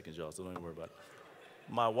 30 seconds, y'all, so don't even worry about it.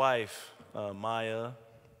 My wife, Maya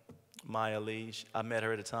Lee, I met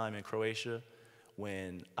her at a time in Croatia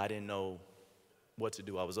when I didn't know what to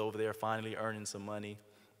do. I was over there finally earning some money,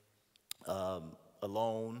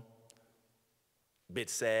 alone, bit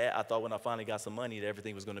sad. I thought when I finally got some money that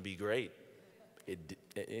everything was gonna be great.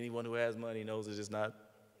 Anyone who has money knows it's just not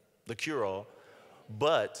the cure-all,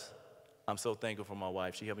 but I'm so thankful for my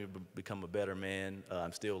wife. She helped me become a better man.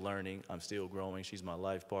 I'm still learning, I'm still growing. She's my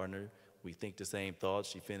life partner. We think the same thoughts.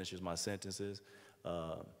 She finishes my sentences.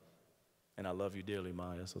 And I love you dearly,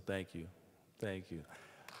 Maya, so thank you. Thank you.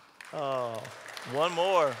 One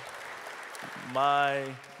more.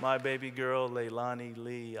 My baby girl, Leilani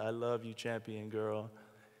Lee. I love you, champion girl.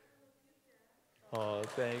 Oh,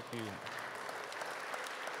 thank you.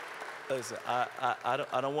 Listen,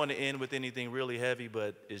 I don't want to end with anything really heavy,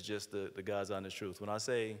 but it's just the God's honest truth. When I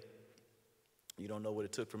say you don't know what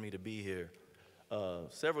it took for me to be here,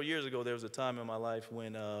 several years ago there was a time in my life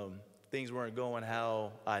when things weren't going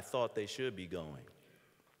how I thought they should be going.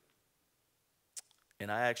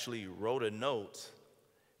 And I actually wrote a note,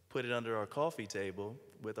 put it under our coffee table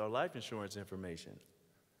with our life insurance information.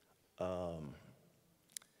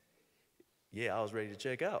 Yeah, I was ready to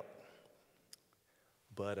check out.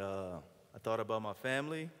 But I thought about my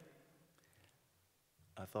family,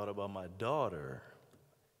 I thought about my daughter,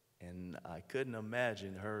 and I couldn't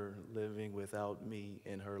imagine her living without me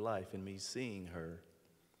in her life and me seeing her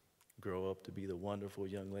grow up to be the wonderful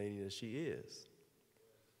young lady that she is.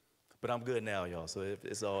 But I'm good now, y'all, so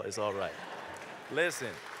it's all right. Listen,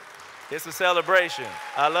 it's a celebration.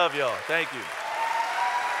 I love y'all. Thank you.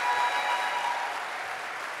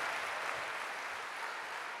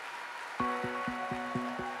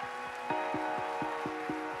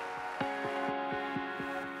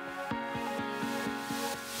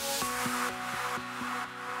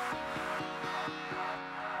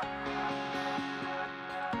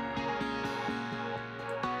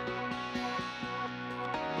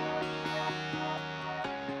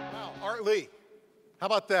 Lee, how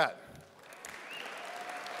about that?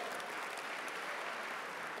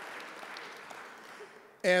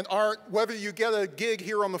 And Art, whether you get a gig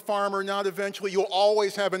here on the farm or not eventually, you'll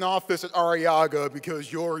always have an office at Arriaga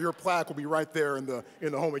because your plaque will be right there in the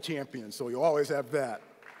home of champions, so you'll always have that.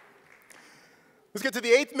 Let's get to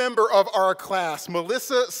the 8th member of our class,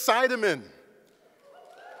 Melissa Seidemann.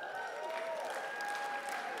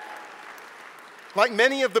 Like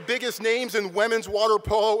many of the biggest names in women's water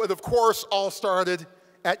polo, it of course all started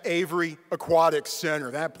at Avery Aquatic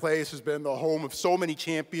Center. That place has been the home of so many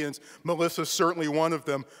champions. Melissa's certainly one of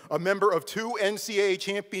them. A member of 2 NCAA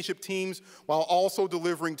championship teams while also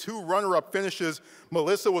delivering 2 runner-up finishes,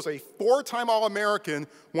 Melissa was a 4-time All-American,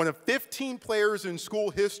 one of 15 players in school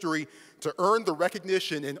history to earn the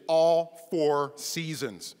recognition in all 4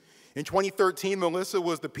 seasons. In 2013, Melissa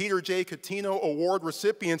was the Peter J. Catino Award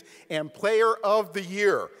recipient and Player of the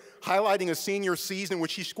Year, highlighting a senior season in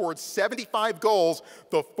which she scored 75 goals,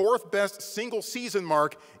 the 4th best single season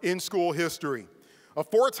mark in school history. A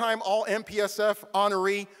 4-time All-MPSF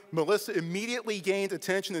honoree, Melissa immediately gained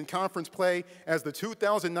attention in conference play as the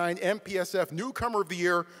 2009 MPSF Newcomer of the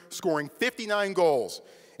Year, scoring 59 goals.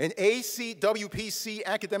 An ACWPC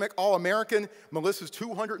Academic All-American, Melissa's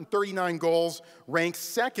 239 goals ranked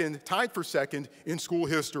tied for second in school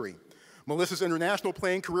history. Melissa's international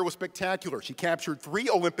playing career was spectacular. She captured 3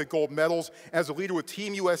 Olympic gold medals as a leader with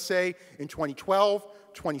Team USA in 2012,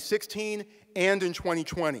 2016, and in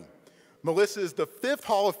 2020. Melissa is the 5th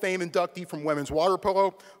Hall of Fame inductee from women's water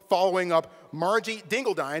polo, following up Margie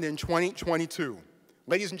Dingledine in 2022.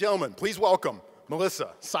 Ladies and gentlemen, please welcome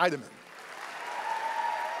Melissa Seidemann.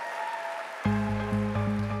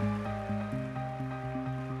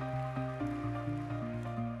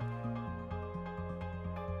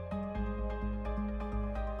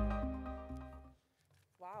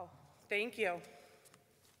 Thank you.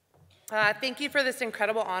 Thank you for this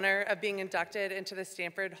incredible honor of being inducted into the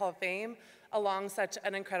Stanford Hall of Fame along such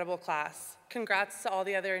an incredible class. Congrats to all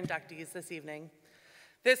the other inductees this evening.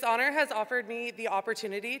 This honor has offered me the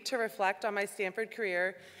opportunity to reflect on my Stanford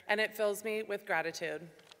career, and it fills me with gratitude.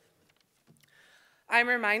 I'm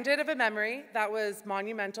reminded of a memory that was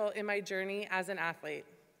monumental in my journey as an athlete.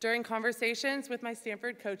 During conversations with my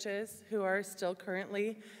Stanford coaches, who are still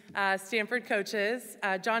currently Stanford coaches,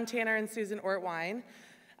 John Tanner and Susan Ortwine,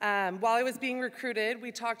 while I was being recruited,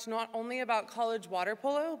 we talked not only about college water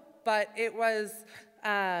polo, but it was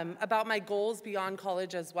about my goals beyond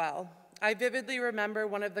college as well. I vividly remember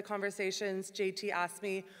one of the conversations JT asked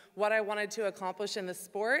me what I wanted to accomplish in the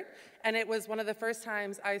sport, and it was one of the first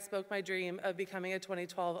times I spoke my dream of becoming a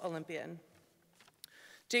 2012 Olympian.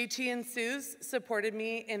 JT and Suze supported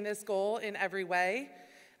me in this goal in every way,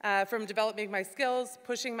 from developing my skills,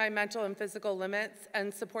 pushing my mental and physical limits,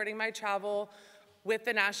 and supporting my travel with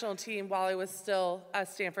the national team while I was still a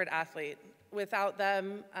Stanford athlete. Without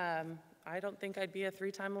them, I don't think I'd be a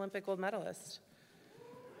 3-time Olympic gold medalist.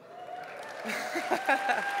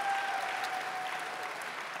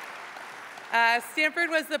 Stanford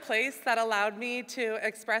was the place that allowed me to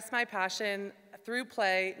express my passion through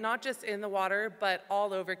play, not just in the water, but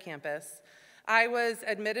all over campus. I was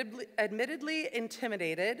admittedly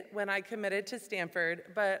intimidated when I committed to Stanford,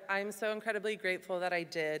 but I'm so incredibly grateful that I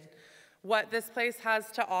did. What this place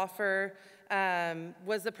has to offer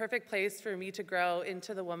was the perfect place for me to grow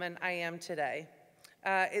into the woman I am today.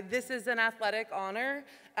 This is an athletic honor,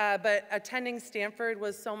 but attending Stanford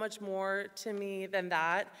was so much more to me than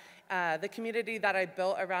that. The community that I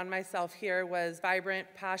built around myself here was vibrant,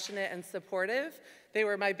 passionate, and supportive. They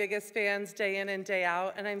were my biggest fans day in and day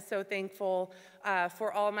out, and I'm so thankful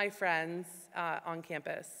for all my friends on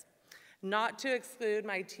campus. Not to exclude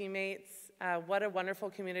my teammates, what a wonderful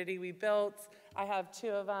community we built. I have 2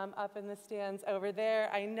 of them up in the stands over there.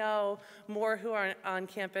 I know more who are on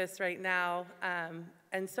campus right now,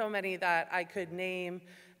 and so many that I could name,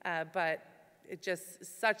 but it's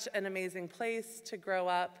just such an amazing place to grow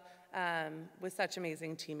up with such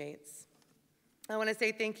amazing teammates. I want to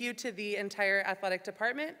say thank you to the entire athletic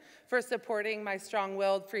department for supporting my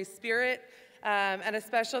strong-willed free spirit, and a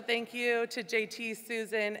special thank you to JT,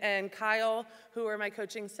 Susan, and Kyle, who were my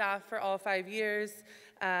coaching staff for all 5 years.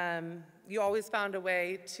 You always found a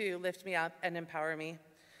way to lift me up and empower me.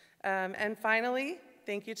 And finally,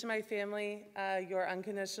 thank you to my family. Your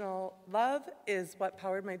unconditional love is what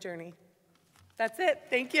powered my journey. That's it.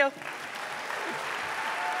 Thank you.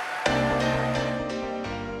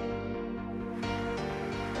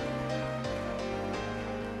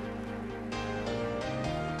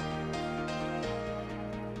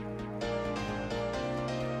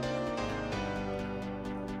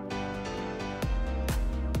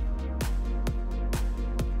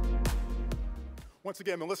 Once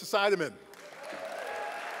again, Melissa Seidemann.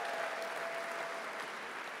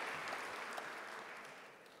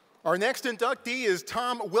 Our next inductee is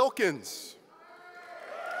Tom Wilkens.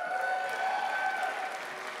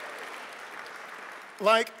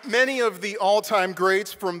 Like many of the all-time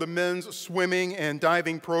greats from the men's swimming and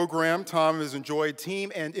diving program, Tom has enjoyed team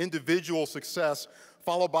and individual success,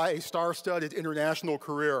 followed by a star-studded international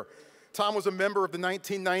career. Tom was a member of the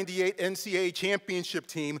 1998 NCAA championship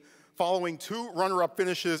team, following 2 runner-up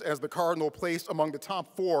finishes as the Cardinal placed among the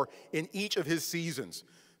top 4 in each of his seasons.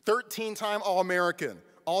 13-time All-American,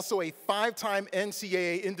 also a 5-time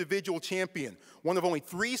NCAA individual champion, one of only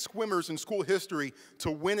 3 swimmers in school history to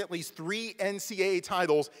win at least 3 NCAA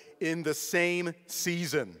titles in the same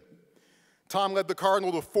season. Tom led the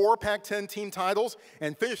Cardinal to 4 Pac-10 team titles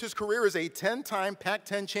and finished his career as a 10-time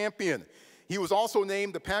Pac-10 champion. He was also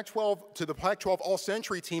named to the Pac-12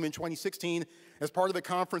 All-Century team in 2016 as part of the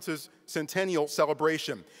conference's centennial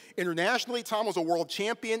celebration. Internationally, Tom was a world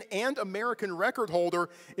champion and American record holder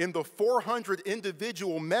in the 400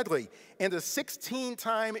 individual medley and a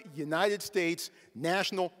 16-time United States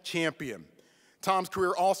national champion. Tom's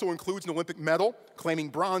career also includes an Olympic medal, claiming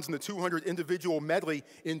bronze in the 200 individual medley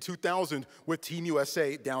in 2000 with Team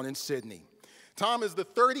USA down in Sydney. Tom is the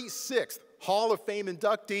 36th Hall of Fame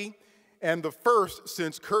inductee and the first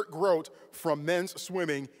since Kurt Grote from men's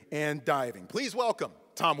swimming and diving. Please welcome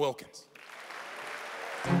Tom Wilkens.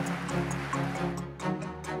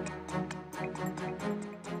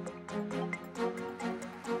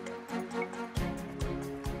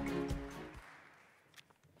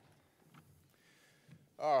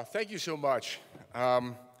 Thank you so much.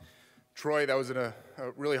 Troy, that was a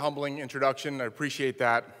really humbling introduction. I appreciate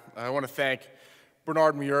that. I want to thank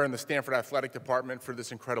Bernard Muir and the Stanford Athletic Department for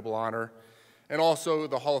this incredible honor, and also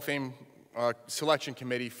the Hall of Fame Selection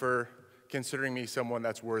Committee for considering me someone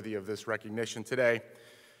that's worthy of this recognition today.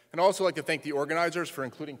 And I'd also like to thank the organizers for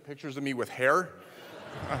including pictures of me with hair.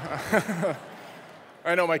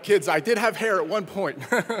 I know my kids, I did have hair at one point.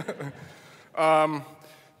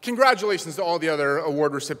 Congratulations to all the other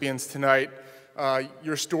award recipients tonight.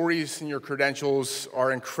 Your stories and your credentials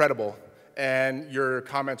are incredible, and your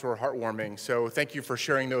comments were heartwarming. So thank you for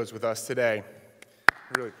sharing those with us today.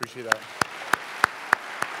 I really appreciate that.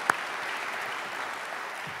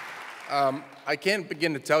 I can't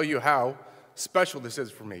begin to tell you how special this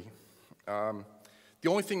is for me. The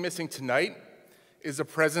only thing missing tonight is the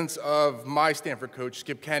presence of my Stanford coach,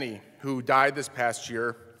 Skip Kenny, who died this past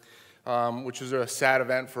year, which was a sad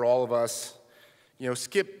event for all of us. You know,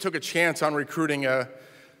 Skip took a chance on recruiting a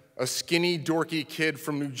skinny, dorky kid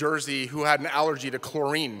from New Jersey who had an allergy to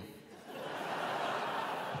chlorine.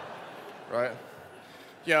 Right?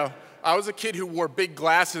 You know, I was a kid who wore big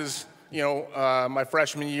glasses, you know, my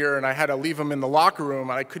freshman year, and I had to leave them in the locker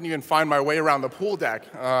room, and I couldn't even find my way around the pool deck.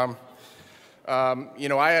 You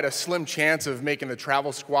know, I had a slim chance of making the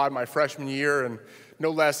travel squad my freshman year, and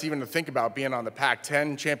no less even to think about being on the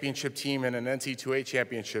Pac-10 championship team and an NC2A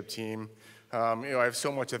championship team. You know, I have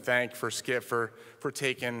so much to thank for Skip for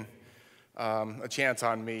taking a chance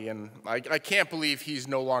on me, and I can't believe he's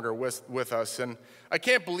no longer with us, and I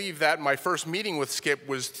can't believe that my first meeting with Skip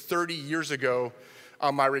was 30 years ago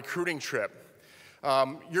on my recruiting trip.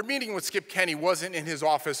 Your meeting with Skip Kenny wasn't in his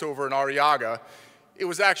office over in Arriaga. It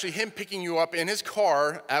was actually him picking you up in his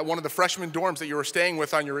car at one of the freshman dorms that you were staying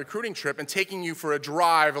with on your recruiting trip and taking you for a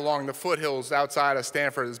drive along the foothills outside of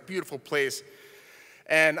Stanford, this beautiful place.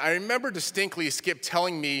 And I remember distinctly Skip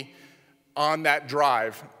telling me on that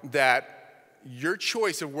drive that your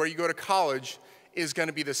choice of where you go to college is going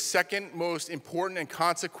to be the second most important and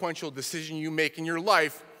consequential decision you make in your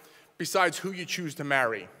life besides who you choose to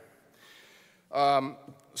marry.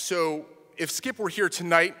 So if Skip were here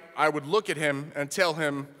tonight, I would look at him and tell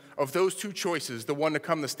him of those two choices, the one to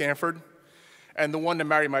come to Stanford and the one to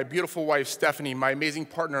marry my beautiful wife, Stephanie, my amazing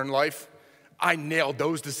partner in life, I nailed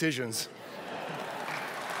those decisions.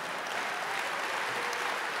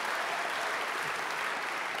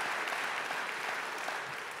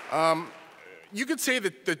 You could say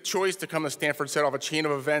that the choice to come to Stanford set off a chain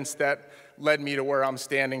of events that led me to where I'm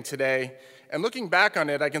standing today. And looking back on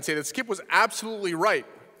it, I can say that Skip was absolutely right,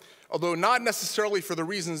 although not necessarily for the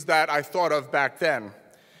reasons that I thought of back then.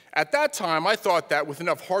 At that time, I thought that with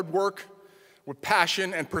enough hard work, with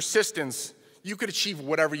passion and persistence, you could achieve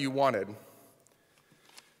whatever you wanted.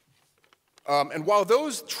 And while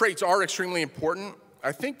those traits are extremely important,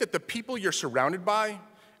 I think that the people you're surrounded by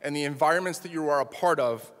and the environments that you are a part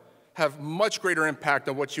of have much greater impact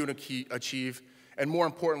on what you achieve, and more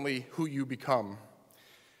importantly, who you become.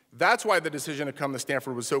 That's why the decision to come to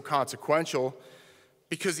Stanford was so consequential,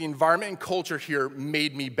 because the environment and culture here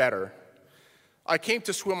made me better. I came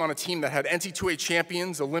to swim on a team that had NC2A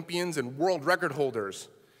champions, Olympians, and world record holders,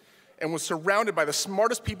 and was surrounded by the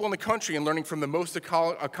smartest people in the country and learning from the most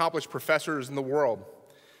accomplished professors in the world.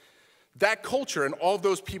 That culture and all of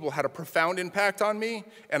those people had a profound impact on me,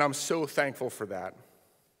 and I'm so thankful for that.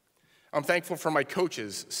 I'm thankful for my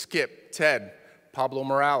coaches, Skip, Ted, Pablo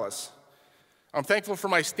Morales. I'm thankful for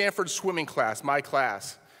my Stanford swimming class, my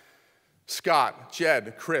class. Scott,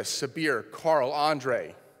 Jed, Chris, Sabir, Carl,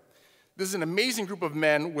 Andre. This is an amazing group of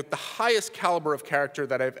men with the highest caliber of character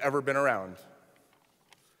that I've ever been around.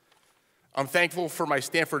 I'm thankful for my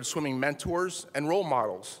Stanford swimming mentors and role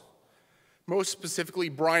models. Most specifically,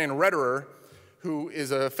 Brian Redderer, who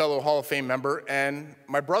is a fellow Hall of Fame member, and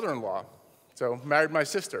my brother-in-law, so married my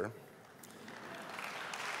sister.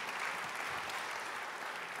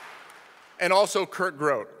 And also Kurt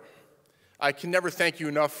Grote. I can never thank you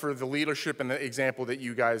enough for the leadership and the example that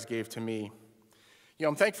you guys gave to me. You know,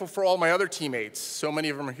 I'm thankful for all my other teammates. So many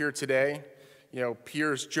of them are here today. You know,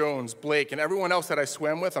 Pierce, Jones, Blake, and everyone else that I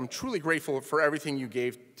swam with. I'm truly grateful for everything you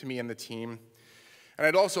gave to me and the team. And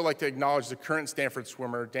I'd also like to acknowledge the current Stanford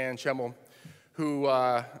swimmer, Dan Schemmel, who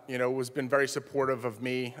you know, has been very supportive of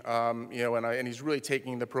me, you know, and he's really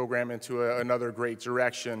taking the program into another great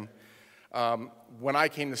direction. When I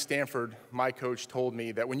came to Stanford, my coach told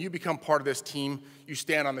me that when you become part of this team, you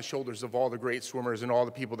stand on the shoulders of all the great swimmers and all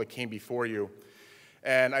the people that came before you.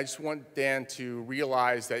 And I just want Dan to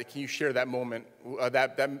realize that, can you share that moment,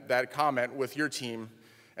 that comment with your team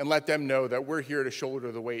and let them know that we're here to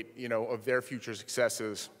shoulder the weight, you know, of their future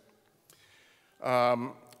successes.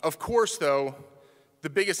 Of course, though, the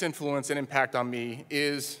biggest influence and impact on me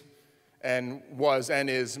is and was and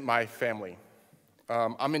is my family.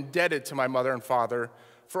 I'm indebted to my mother and father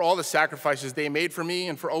for all the sacrifices they made for me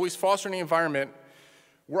and for always fostering an environment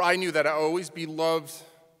where I knew that I'd always be loved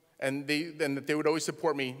and that they would always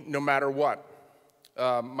support me no matter what.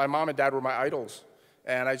 My mom and dad were my idols,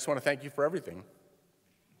 and I just want to thank you for everything.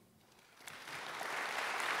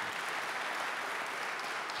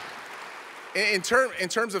 In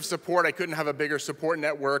terms of support, I couldn't have a bigger support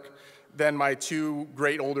network than my two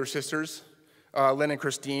great older sisters, Lynn and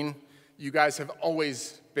Christine. You guys have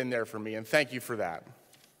always been there for me, and thank you for that.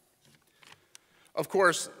 Of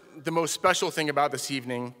course, the most special thing about this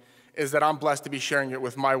evening is that I'm blessed to be sharing it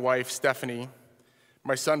with my wife, Stephanie,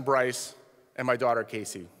 my son, Bryce, and my daughter,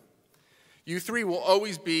 Casey. You three will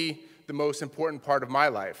always be the most important part of my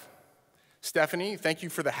life. Stephanie, thank you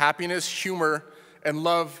for the happiness, humor, and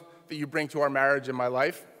love that you bring to our marriage and my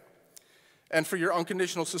life, and for your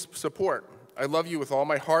unconditional support. I love you with all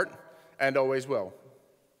my heart and always will.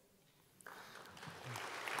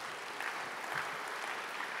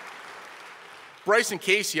 Bryce and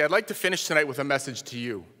Casey, I'd like to finish tonight with a message to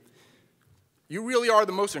you. You really are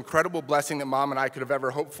the most incredible blessing that Mom and I could have ever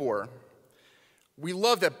hoped for. We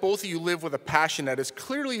love that both of you live with a passion that is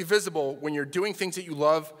clearly visible when you're doing things that you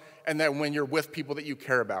love and then when you're with people that you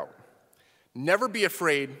care about. Never be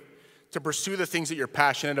afraid to pursue the things that you're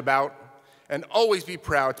passionate about, and always be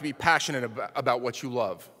proud to be passionate about what you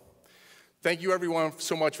love. Thank you everyone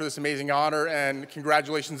so much for this amazing honor, and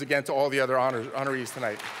congratulations again to all the other honorees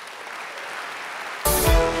tonight.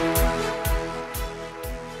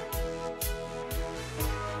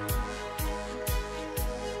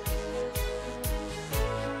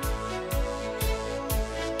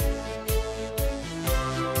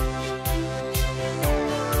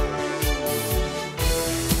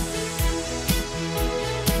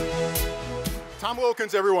 Tom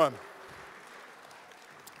Wilkens, everyone.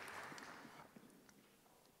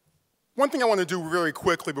 One thing I want to do very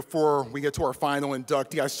quickly before we get to our final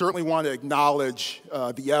inductee, I certainly want to acknowledge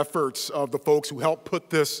the efforts of the folks who helped put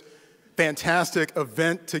this fantastic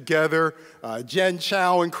event together. Jen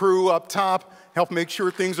Chow and crew up top helped make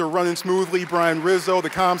sure things are running smoothly. Brian Rizzo, the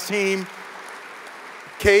comms team.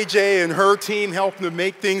 KJ and her team helping to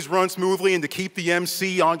make things run smoothly and to keep the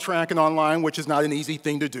MC on track and online, which is not an easy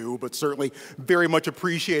thing to do, but certainly very much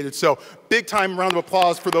appreciated. So big time round of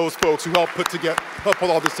applause for those folks who helped put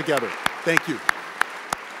all this together. Thank you.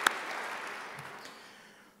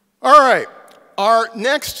 All right, our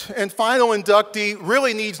next and final inductee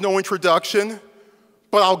really needs no introduction,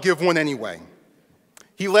 but I'll give one anyway.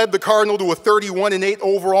 He led the Cardinal to a 31-8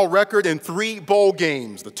 overall record in 3 bowl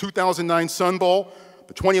games, the 2009 Sun Bowl,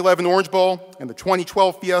 the 2011 Orange Bowl, and the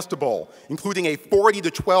 2012 Fiesta Bowl, including a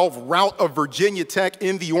 40-12 rout of Virginia Tech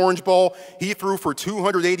in the Orange Bowl. He threw for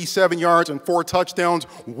 287 yards and 4 touchdowns.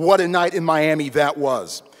 What a night in Miami that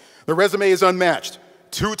was. The resume is unmatched.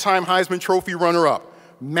 2-time Heisman Trophy runner-up,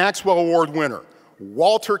 Maxwell Award winner,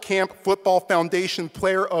 Walter Camp Football Foundation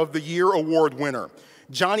Player of the Year Award winner,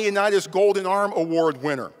 Johnny Unitas Golden Arm Award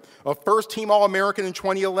winner, a first-team All-American in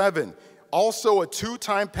 2011, also a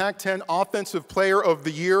 2-time Pac-10 Offensive Player of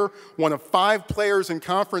the Year, one of 5 players in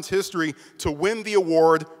conference history to win the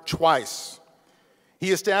award twice.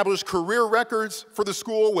 He established career records for the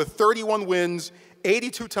school with 31 wins,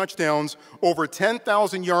 82 touchdowns, over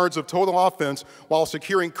 10,000 yards of total offense, while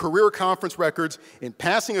securing career conference records in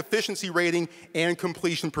passing efficiency rating and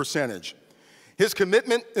completion percentage. His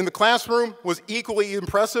commitment in the classroom was equally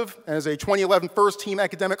impressive as a 2011 first-team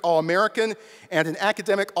Academic All-American and an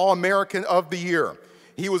Academic All-American of the Year.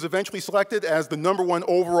 He was eventually selected as the #1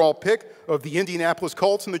 overall pick of the Indianapolis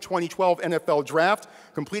Colts in the 2012 NFL Draft,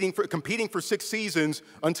 competing for 6 seasons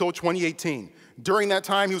until 2018. During that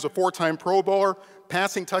time, he was a 4-time Pro Bowler,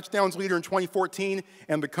 passing touchdowns leader in 2014,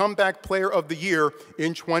 and the Comeback Player of the Year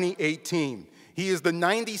in 2018. He is the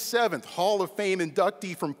 97th Hall of Fame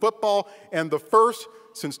inductee from football and the first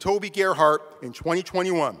since Toby Gerhart in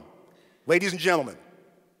 2021. Ladies and gentlemen,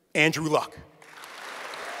 Andrew Luck.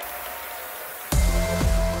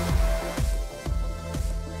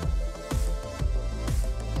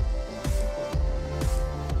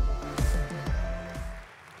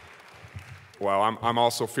 Well, I'm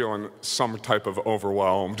also feeling some type of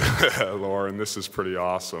overwhelmed, Lauren. This is pretty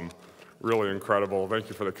awesome. Really incredible. Thank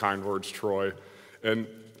you for the kind words, Troy. And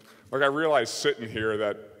like I realized sitting here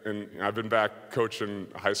that, and I've been back coaching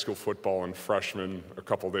high school football and freshmen a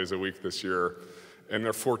couple days a week this year, and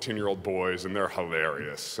they're 14-year-old boys, and they're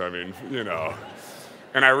hilarious. I mean, you know.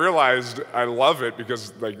 And I realized I love it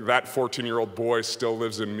because like that 14-year-old boy still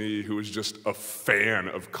lives in me, who is just a fan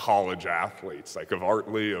of college athletes, like of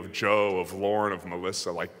Artley, of Joe, of Lauren, of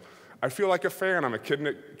Melissa. Like, I feel like a fan. I'm a kid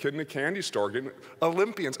in a candy store getting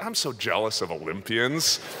Olympians. I'm so jealous of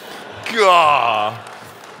Olympians. Gah.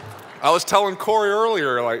 I was telling Kori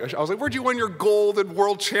earlier, like, I was like, where'd you win your gold at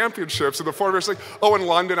World Championships? And the former was like, oh, in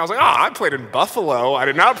London. I was like, I played in Buffalo. I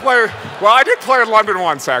did not play, well, I did play in London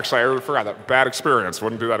once, actually. I forgot that. Bad experience.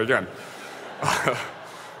 Wouldn't do that again.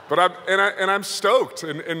 But I'm stoked.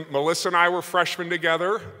 And Melissa and I were freshmen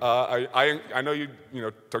together. I know you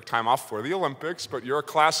took time off for the Olympics, but you're a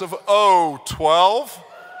class of 012.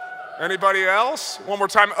 Anybody else? One more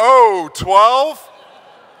time, 012.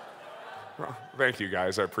 Well, thank you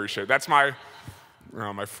guys, I appreciate it. That's my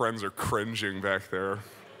friends are cringing back there.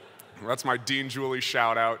 That's my Dean Julie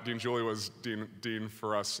shout out. Dean Julie was dean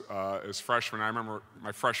for us as freshmen. I remember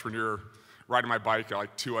my freshman year riding my bike at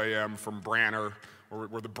like 2 a.m. from Branner,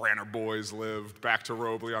 where the Branner boys lived, back to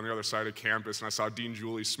Robley on the other side of campus, and I saw Dean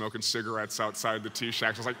Julie smoking cigarettes outside the tea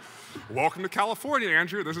shacks. I was like, welcome to California,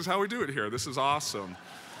 Andrew. This is how we do it here. This is awesome.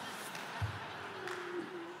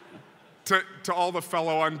 To all the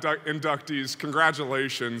fellow inductees,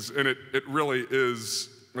 congratulations, and it really is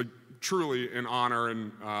like truly an honor.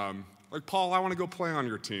 And like Paul, I want to go play on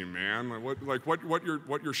your team, man. What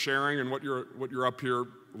you're sharing and what you're up here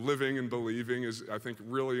living and believing is, I think,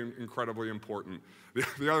 really incredibly important.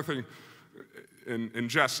 The other thing, and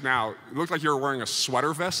Jess, now it looked like you were wearing a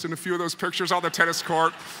sweater vest in a few of those pictures on the tennis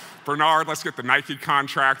court. Bernard, let's get the Nike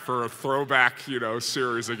contract for a throwback,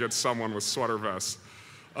 series against someone with sweater vests.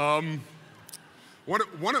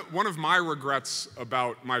 One of my regrets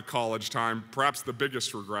about my college time, perhaps the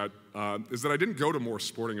biggest regret, is that I didn't go to more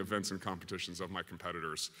sporting events and competitions of my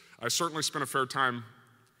competitors. I certainly spent a fair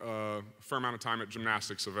amount of time at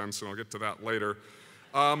gymnastics events, and I'll get to that later.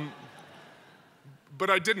 But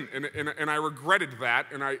I didn't, and I regretted that,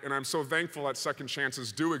 and I'm so thankful that second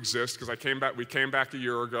chances do exist, because we came back a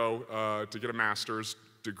year ago to get a master's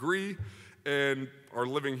degree, and are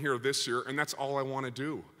living here this year, and that's all I want to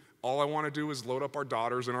do. All I want to do is load up our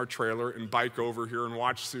daughters in our trailer and bike over here and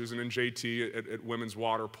watch Susan and JT at women's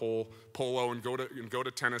water polo and go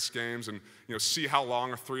to tennis games and see how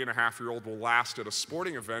long a 3.5-year-old will last at a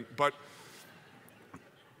sporting event. But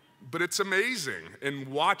it's amazing. And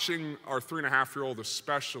watching our 3.5-year-old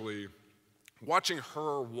especially, watching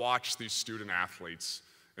her watch these student athletes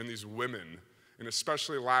and these women, and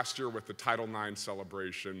especially last year with the Title IX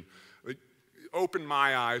celebration, opened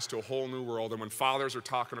my eyes to a whole new world. And when fathers are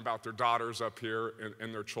talking about their daughters up here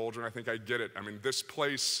and their children, I think I get it. I mean, this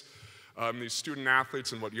place, these student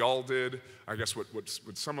athletes and what y'all did, I guess what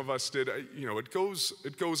some of us did, it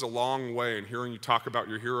goes a long way. And hearing you talk about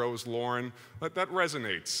your heroes, Lauren, that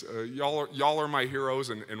resonates. Y'all are my heroes,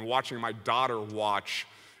 and watching my daughter watch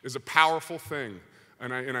is a powerful thing.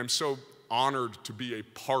 And I'm so honored to be a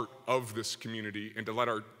part of this community and to let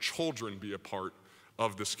our children be a part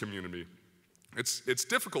of this community. It's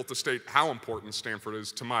difficult to state how important Stanford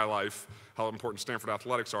is to my life, how important Stanford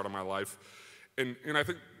Athletics are to my life, and I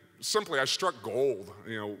think simply I struck gold,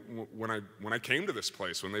 when I came to this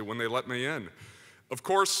place, when they let me in. Of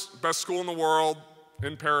course, best school in the world,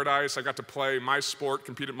 in paradise. I got to play my sport,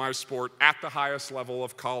 compete at my sport at the highest level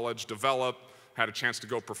of college, develop, had a chance to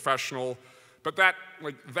go professional. But that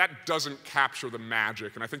doesn't capture the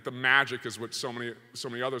magic, and I think the magic is what so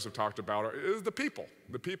many others have talked about, is the people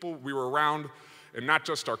we were around, and not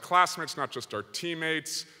just our classmates, not just our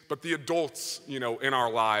teammates, but the adults, in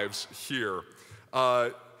our lives here.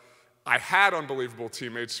 I had unbelievable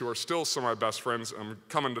teammates who are still some of my best friends. I'm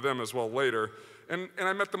coming to them as well later, and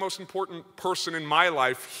I met the most important person in my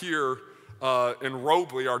life here in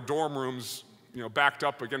Robley, our dorm rooms, backed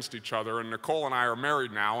up against each other, and Nicole and I are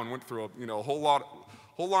married now and went through a whole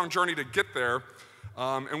long journey to get there,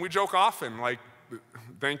 and we joke often, like,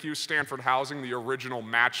 thank you Stanford Housing, the original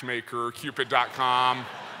matchmaker, Cupid.com.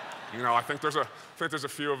 I think there's a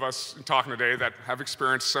few of us talking today that have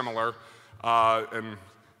experienced similar, and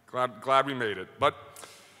glad we made it. But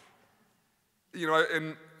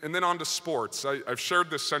and then on to sports. I've shared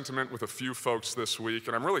this sentiment with a few folks this week,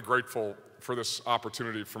 and I'm really grateful for this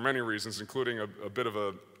opportunity for many reasons, including a bit of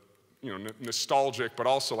a nostalgic, but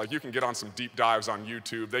also like you can get on some deep dives on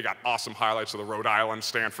YouTube. They got awesome highlights of the Rhode Island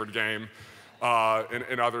Stanford game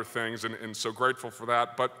and other things, and so grateful for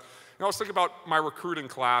that. But I was thinking about my recruiting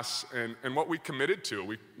class and what we committed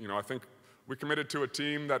to. I think we committed to a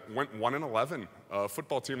team that went 1-11, a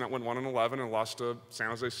football team that went 1-11 and lost to San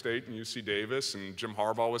Jose State and UC Davis, and Jim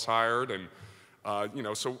Harbaugh was hired, and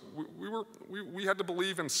so we had to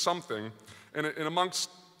believe in something, and amongst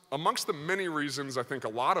the many reasons I think a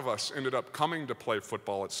lot of us ended up coming to play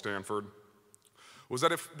football at Stanford was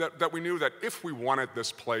that we knew that if we wanted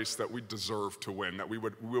this place, that we deserved to win, that we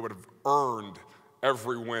would have earned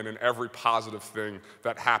every win and every positive thing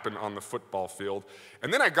that happened on the football field.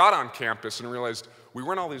 And then I got on campus and realized we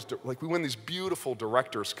win all these, we win these beautiful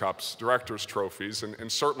directors' cups, directors' trophies,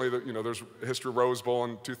 and certainly, there's History Rose Bowl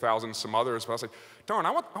in 2000, some others, but I was like, darn,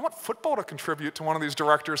 I want football to contribute to one of these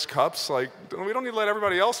directors' cups. Like, we don't need to let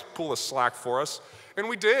everybody else pull the slack for us. And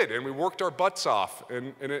we did, and we worked our butts off,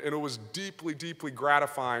 and it was deeply, deeply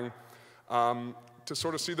gratifying to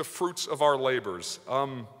sort of see the fruits of our labors.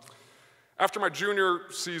 After my junior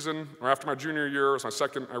season, or after my junior year, I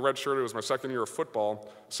redshirted, it was my second year of football,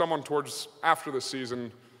 someone towards after the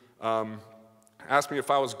season asked me if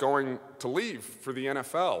I was going to leave for the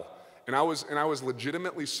NFL. And I was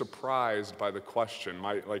legitimately surprised by the question.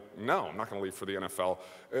 No, I'm not going to leave for the NFL.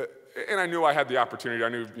 And I knew I had the opportunity. I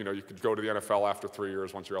knew, you could go to the NFL after 3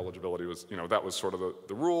 years once your eligibility was, that was sort of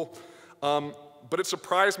the rule. But it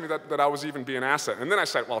surprised me that I was even being asked that. And then I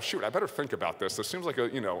said, well, shoot, I better think about this. This seems like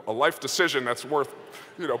a life decision that's worth,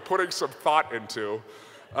 putting some thought into.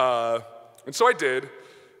 And so I did,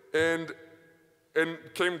 and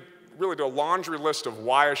came really to a laundry list of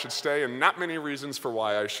why I should stay and not many reasons for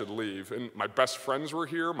why I should leave. And my best friends were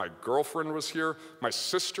here, my girlfriend was here, my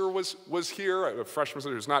sister was here, a freshman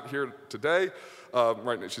sister who's not here today,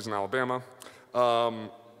 right now she's in Alabama.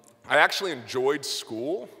 I actually enjoyed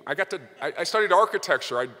school. I studied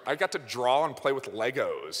architecture. I got to draw and play with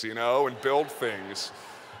Legos, and build things.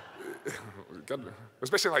 It was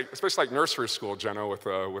basically like nursery school, Jenna,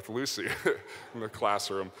 with Lucy in the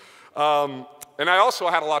classroom. And I also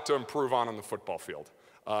had a lot to improve on the football field.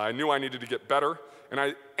 I knew I needed to get better, and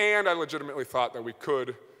I legitimately thought that we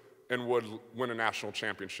could and would win a national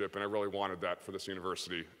championship, and I really wanted that for this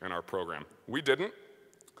university and our program. We didn't.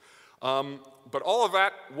 But all of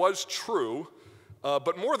that was true,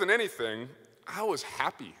 but more than anything, I was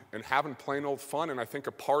happy and having plain old fun, and I think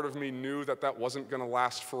a part of me knew that that wasn't going to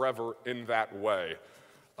last forever in that way.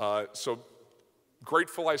 So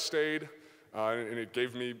grateful I stayed, and it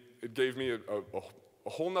gave me a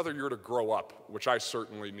whole nother year to grow up, which I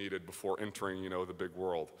certainly needed before entering, the big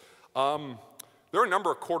world. There are a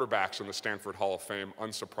number of quarterbacks in the Stanford Hall of Fame,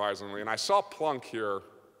 unsurprisingly, and I saw Plunk here.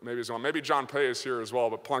 Maybe John Pay is here as well,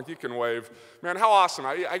 but Plunk, you can wave. Man, how awesome.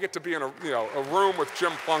 I get to be in a room with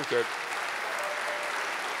Jim Plunkett.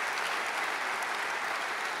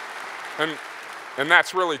 And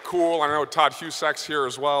that's really cool. I know Todd Husak's here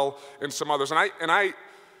as well, and some others. And I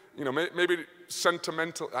maybe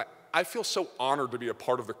sentimental, I feel so honored to be a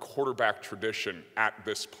part of the quarterback tradition at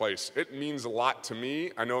this place. It means a lot to me.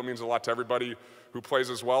 I know it means a lot to everybody who plays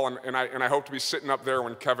as well, and I hope to be sitting up there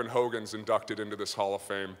when Kevin Hogan's inducted into this Hall of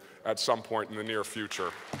Fame at some point in the near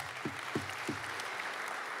future.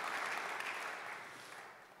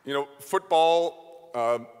 Football,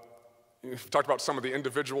 we've talked about some of the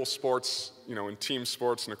individual sports, in team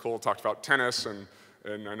sports. Nicole talked about tennis, and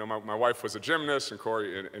I know my wife was a gymnast, and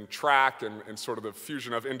Kori in track, and sort of the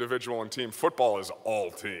fusion of individual and team. Football is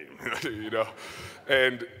all team,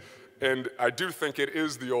 And I do think it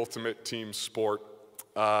is the ultimate team sport.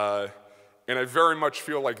 And I very much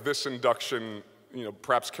feel like this induction,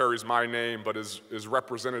 perhaps carries my name, but is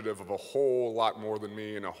representative of a whole lot more than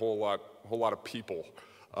me and a whole lot of people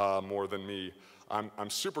more than me. I'm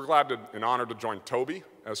super glad and honored to join Toby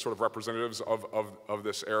as sort of representatives of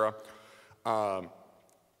this era.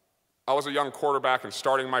 I was a young quarterback and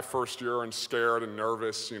starting my first year and scared and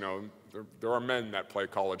nervous. There are men that play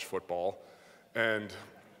college football, and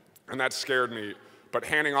that scared me, but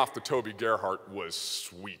handing off to Toby Gerhart was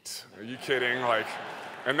sweet. Are you kidding?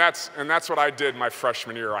 And that's what I did my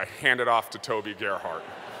freshman year. I handed off to Toby Gerhart.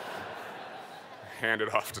 Handed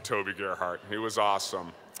off to Toby Gerhart. He was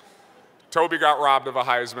awesome. Toby got robbed of a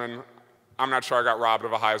Heisman. I'm not sure I got robbed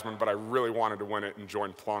of a Heisman, but I really wanted to win it and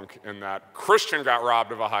join Plunk in that. Christian got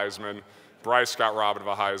robbed of a Heisman. Bryce got robbed of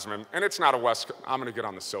a Heisman. And it's not I'm going to get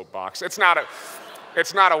on the soapbox. It's not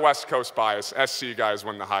a West Coast bias. SC guys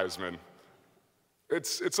win the Heisman.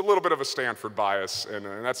 It's a little bit of a Stanford bias, and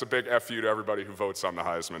that's a big FU to everybody who votes on the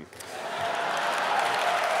Heisman.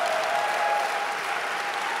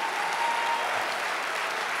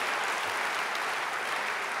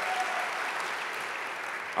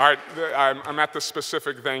 All right, I'm at the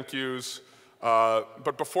specific thank yous,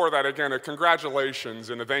 but before that, again, a congratulations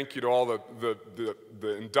and a thank you to all the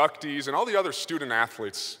inductees and all the other student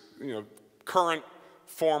athletes, current,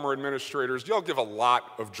 former administrators. Y'all give a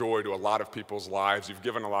lot of joy to a lot of people's lives. You've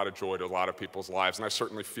given a lot of joy to a lot of people's lives, and I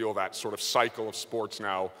certainly feel that sort of cycle of sports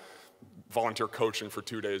now, volunteer coaching for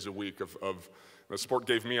 2 days a week of the sport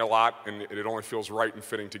gave me a lot, and it only feels right and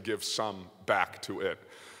fitting to give some back to it.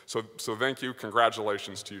 So thank you,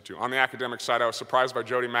 congratulations to you two. On the academic side, I was surprised by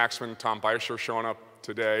Jody Maxman, Tom Beischer showing up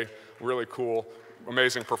today. Really cool.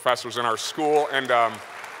 amazing professors in our school.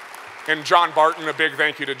 And John Barton, a big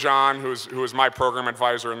thank you to John, who is my program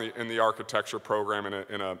advisor in the architecture program,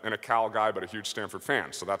 and a Cal guy, but a huge Stanford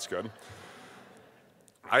fan, so that's good.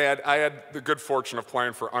 I had the good fortune of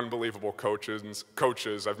playing for unbelievable coaches.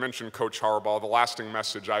 I've mentioned Coach Harbaugh. The lasting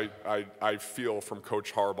message I feel from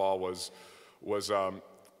Coach Harbaugh was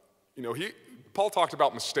you know, Paul talked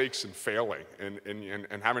about mistakes and failing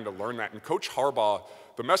and having to learn that. And Coach Harbaugh,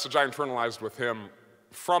 the message I internalized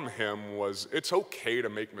from him was, it's okay to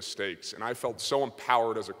make mistakes. And I felt so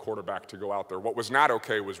empowered as a quarterback to go out there. What was not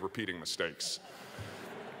okay was repeating mistakes.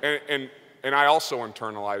 And I also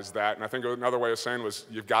internalized that, and I think another way of saying was,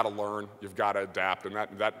 you've got to learn, you've got to adapt, and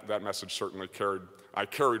that message certainly I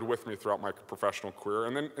carried with me throughout my professional career.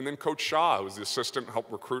 And then Coach Shaw, who was the assistant,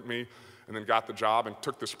 helped recruit me, and then got the job and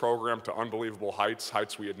took this program to unbelievable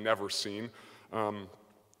heights we had never seen.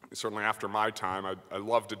 Certainly after my time, I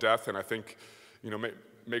loved to death, and I think, you know,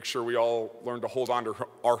 make sure we all learn to hold on to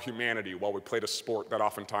our humanity while we played a sport that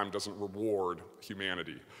oftentimes doesn't reward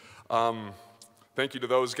humanity. Thank you to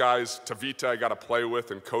those guys. Tavita, I got to play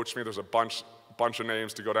with and coach me. There's a bunch of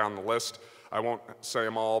names to go down the list. I won't say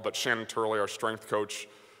them all, but Shannon Turley, our strength coach,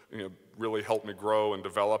 you know, really helped me grow and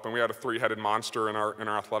develop. And we had a three-headed monster in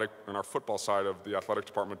our football side of the athletic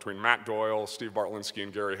department between Matt Doyle, Steve Bartlinski,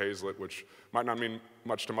 and Gary Hazlett, which might not mean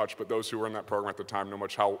much to much, but those who were in that program at the time know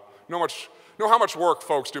how much work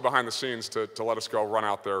folks do behind the scenes to let us go run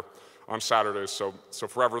out there on Saturdays. So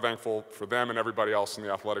forever thankful for them and everybody else in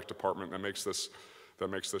the athletic department that makes this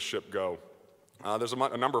ship go. There's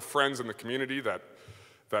a number of friends in the community that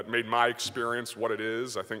made my experience what it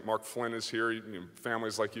is. I think Mark Flynn is here. You know,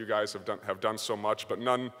 families like you guys have done so much, but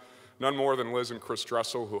none more than Liz and Chris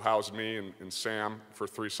Dressel, who housed me and Sam for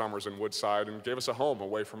 3 summers in Woodside and gave us a home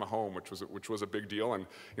away from a home, which was a big deal. And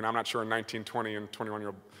you know, I'm not sure a 19, 20, and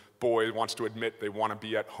 21-year-old boy wants to admit they want to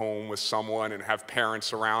be at home with someone and have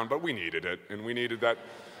parents around, but we needed it, and we needed that.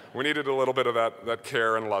 We needed a little bit of that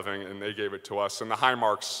care and loving, and they gave it to us. And the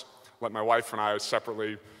Highmarks let my wife and I separately,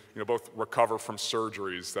 you know, both recover from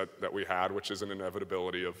surgeries that we had, which is an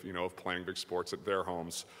inevitability of, you know, of playing big sports at their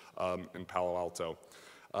homes in Palo Alto.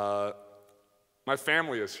 My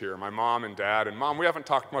family is here, my mom and dad. And Mom, we haven't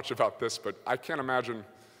talked much about this, but I can't imagine,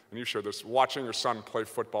 and you shared this, watching your son play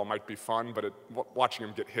football might be fun, but watching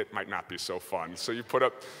him get hit might not be so fun. So you put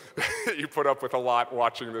up with a lot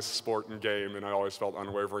watching this sport and game, and I always felt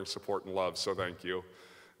unwavering support and love, so thank you.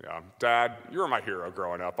 Yeah, Dad, you were my hero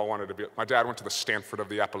growing up. My dad went to the Stanford of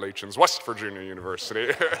the Appalachians, West Virginia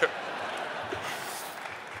University.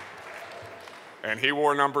 And he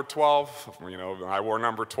wore number 12, you know, I wore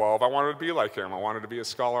number 12. I wanted to be like him. I wanted to be a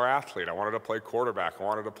scholar athlete. I wanted to play quarterback. I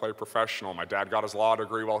wanted to play professional. My dad got his law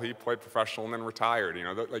degree while he played professional and then retired. You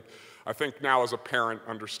know, I think now as a parent,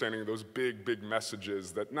 understanding those big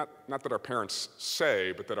messages that not that our parents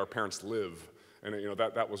say, but that our parents live. And you know,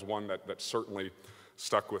 that was one that certainly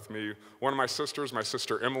stuck with me. One of my sisters, my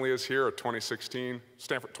sister Emily, is here, a 2016,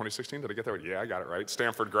 Stanford, 2016, did I get that right? Yeah, I got it right.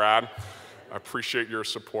 Stanford grad. I appreciate your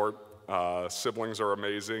support. Siblings are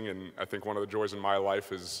amazing, and I think one of the joys in my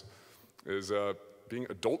life is being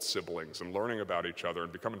adult siblings and learning about each other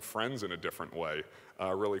and becoming friends in a different way.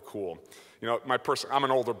 Really cool. You know, I'm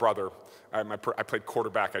an older brother. I played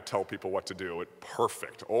quarterback. I tell people what to do.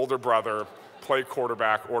 Perfect. Older brother, play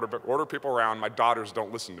quarterback, order people around. My daughters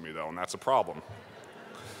don't listen to me, though, and that's a problem.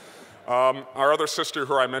 Our other sister,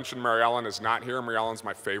 who I mentioned, Mary Ellen, is not here. Mary Ellen's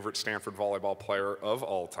my favorite Stanford volleyball player of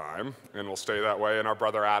all time, and will stay that way. And our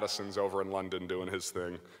brother Addison's over in London doing his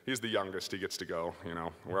thing. He's the youngest. He gets to go, you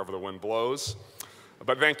know, wherever the wind blows.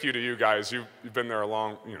 But thank you to you guys. You've been there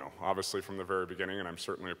along, you know, obviously from the very beginning, and I'm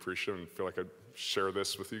certainly appreciative and feel like I share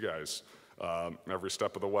this with you guys every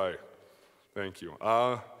step of the way. Thank you.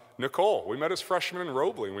 Nicole, we met as freshmen in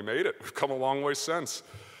Robley, and we made it. We've come a long way since.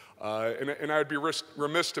 And I'd be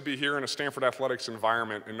remiss to be here in a Stanford Athletics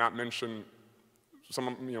environment and not mention some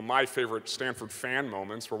of my favorite Stanford fan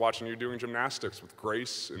moments were watching you doing gymnastics with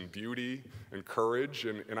grace and beauty and courage,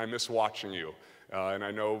 and I miss watching you. And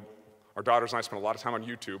I know our daughters and I spend a lot of time on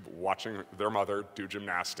YouTube watching their mother do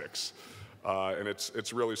gymnastics, and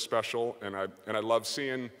it's really special. And I love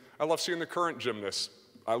seeing the current gymnasts.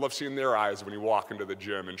 I love seeing their eyes when you walk into the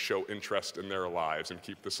gym and show interest in their lives and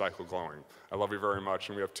keep the cycle going. I love you very much,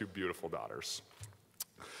 and we have 2 beautiful daughters.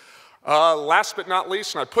 Last but not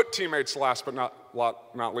least, and I put teammates last but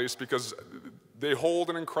not least because they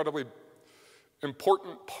hold an incredibly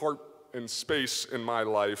important part and space in my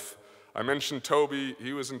life. I mentioned Toby.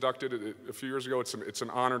 He was inducted a few years ago. It's an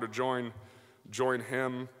honor to join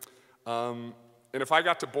him. And if I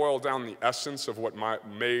got to boil down the essence of what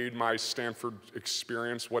made my Stanford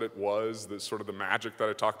experience what it was, the sort of the magic that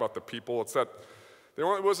I talk about, the people, it's that it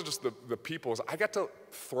wasn't just the people. I got to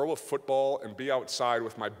throw a football and be outside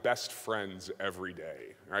with my best friends every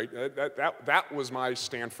day, right? That was my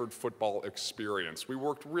Stanford football experience. We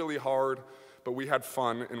worked really hard, but we had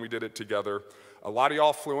fun, and we did it together. A lot of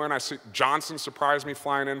y'all flew in. I see Johnson surprised me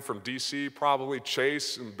flying in from D.C., probably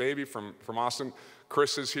Chase and Baby from Austin.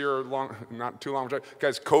 Chris is here not too long.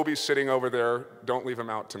 Guys, Kobe's sitting over there. Don't leave him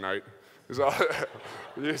out tonight.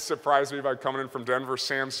 You surprised me by coming in from Denver.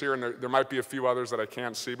 Sam's here, and there might be a few others that I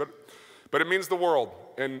can't see, but it means the world.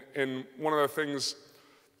 And one of the things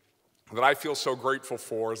that I feel so grateful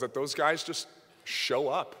for is that those guys just show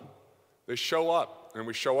up. They show up, and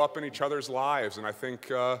we show up in each other's lives, and I think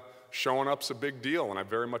showing up's a big deal, and I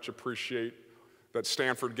very much appreciate that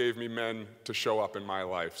Stanford gave me men to show up in my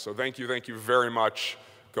life. So thank you very much.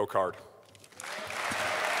 Go Card.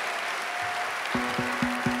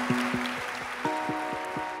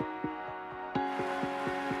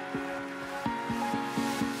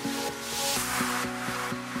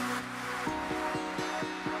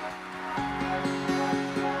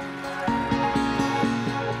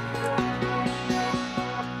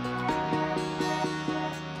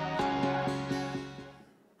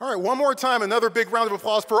 All right, one more time, another big round of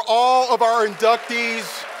applause for all of our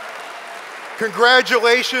inductees.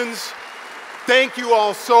 Congratulations. Thank you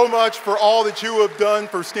all so much for all that you have done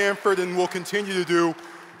for Stanford and will continue to do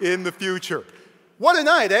in the future. What a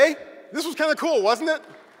night, eh? This was kind of cool, wasn't it?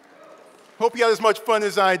 Hope you had as much fun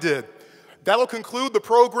as I did. That'll conclude the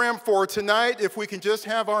program for tonight. If we can just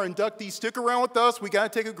have our inductees stick around with us, we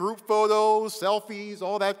got to take a group photo, selfies,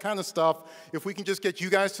 all that kind of stuff. If we can just get you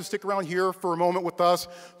guys to stick around here for a moment with us.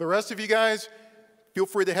 The rest of you guys, feel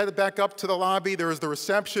free to head back up to the lobby. There's the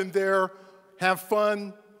reception there. Have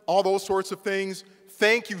fun, all those sorts of things.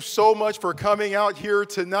 Thank you so much for coming out here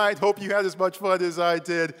tonight. Hope you had as much fun as I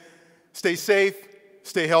did. Stay safe,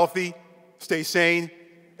 stay healthy, stay sane,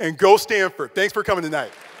 and go Stanford. Thanks for coming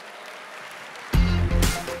tonight.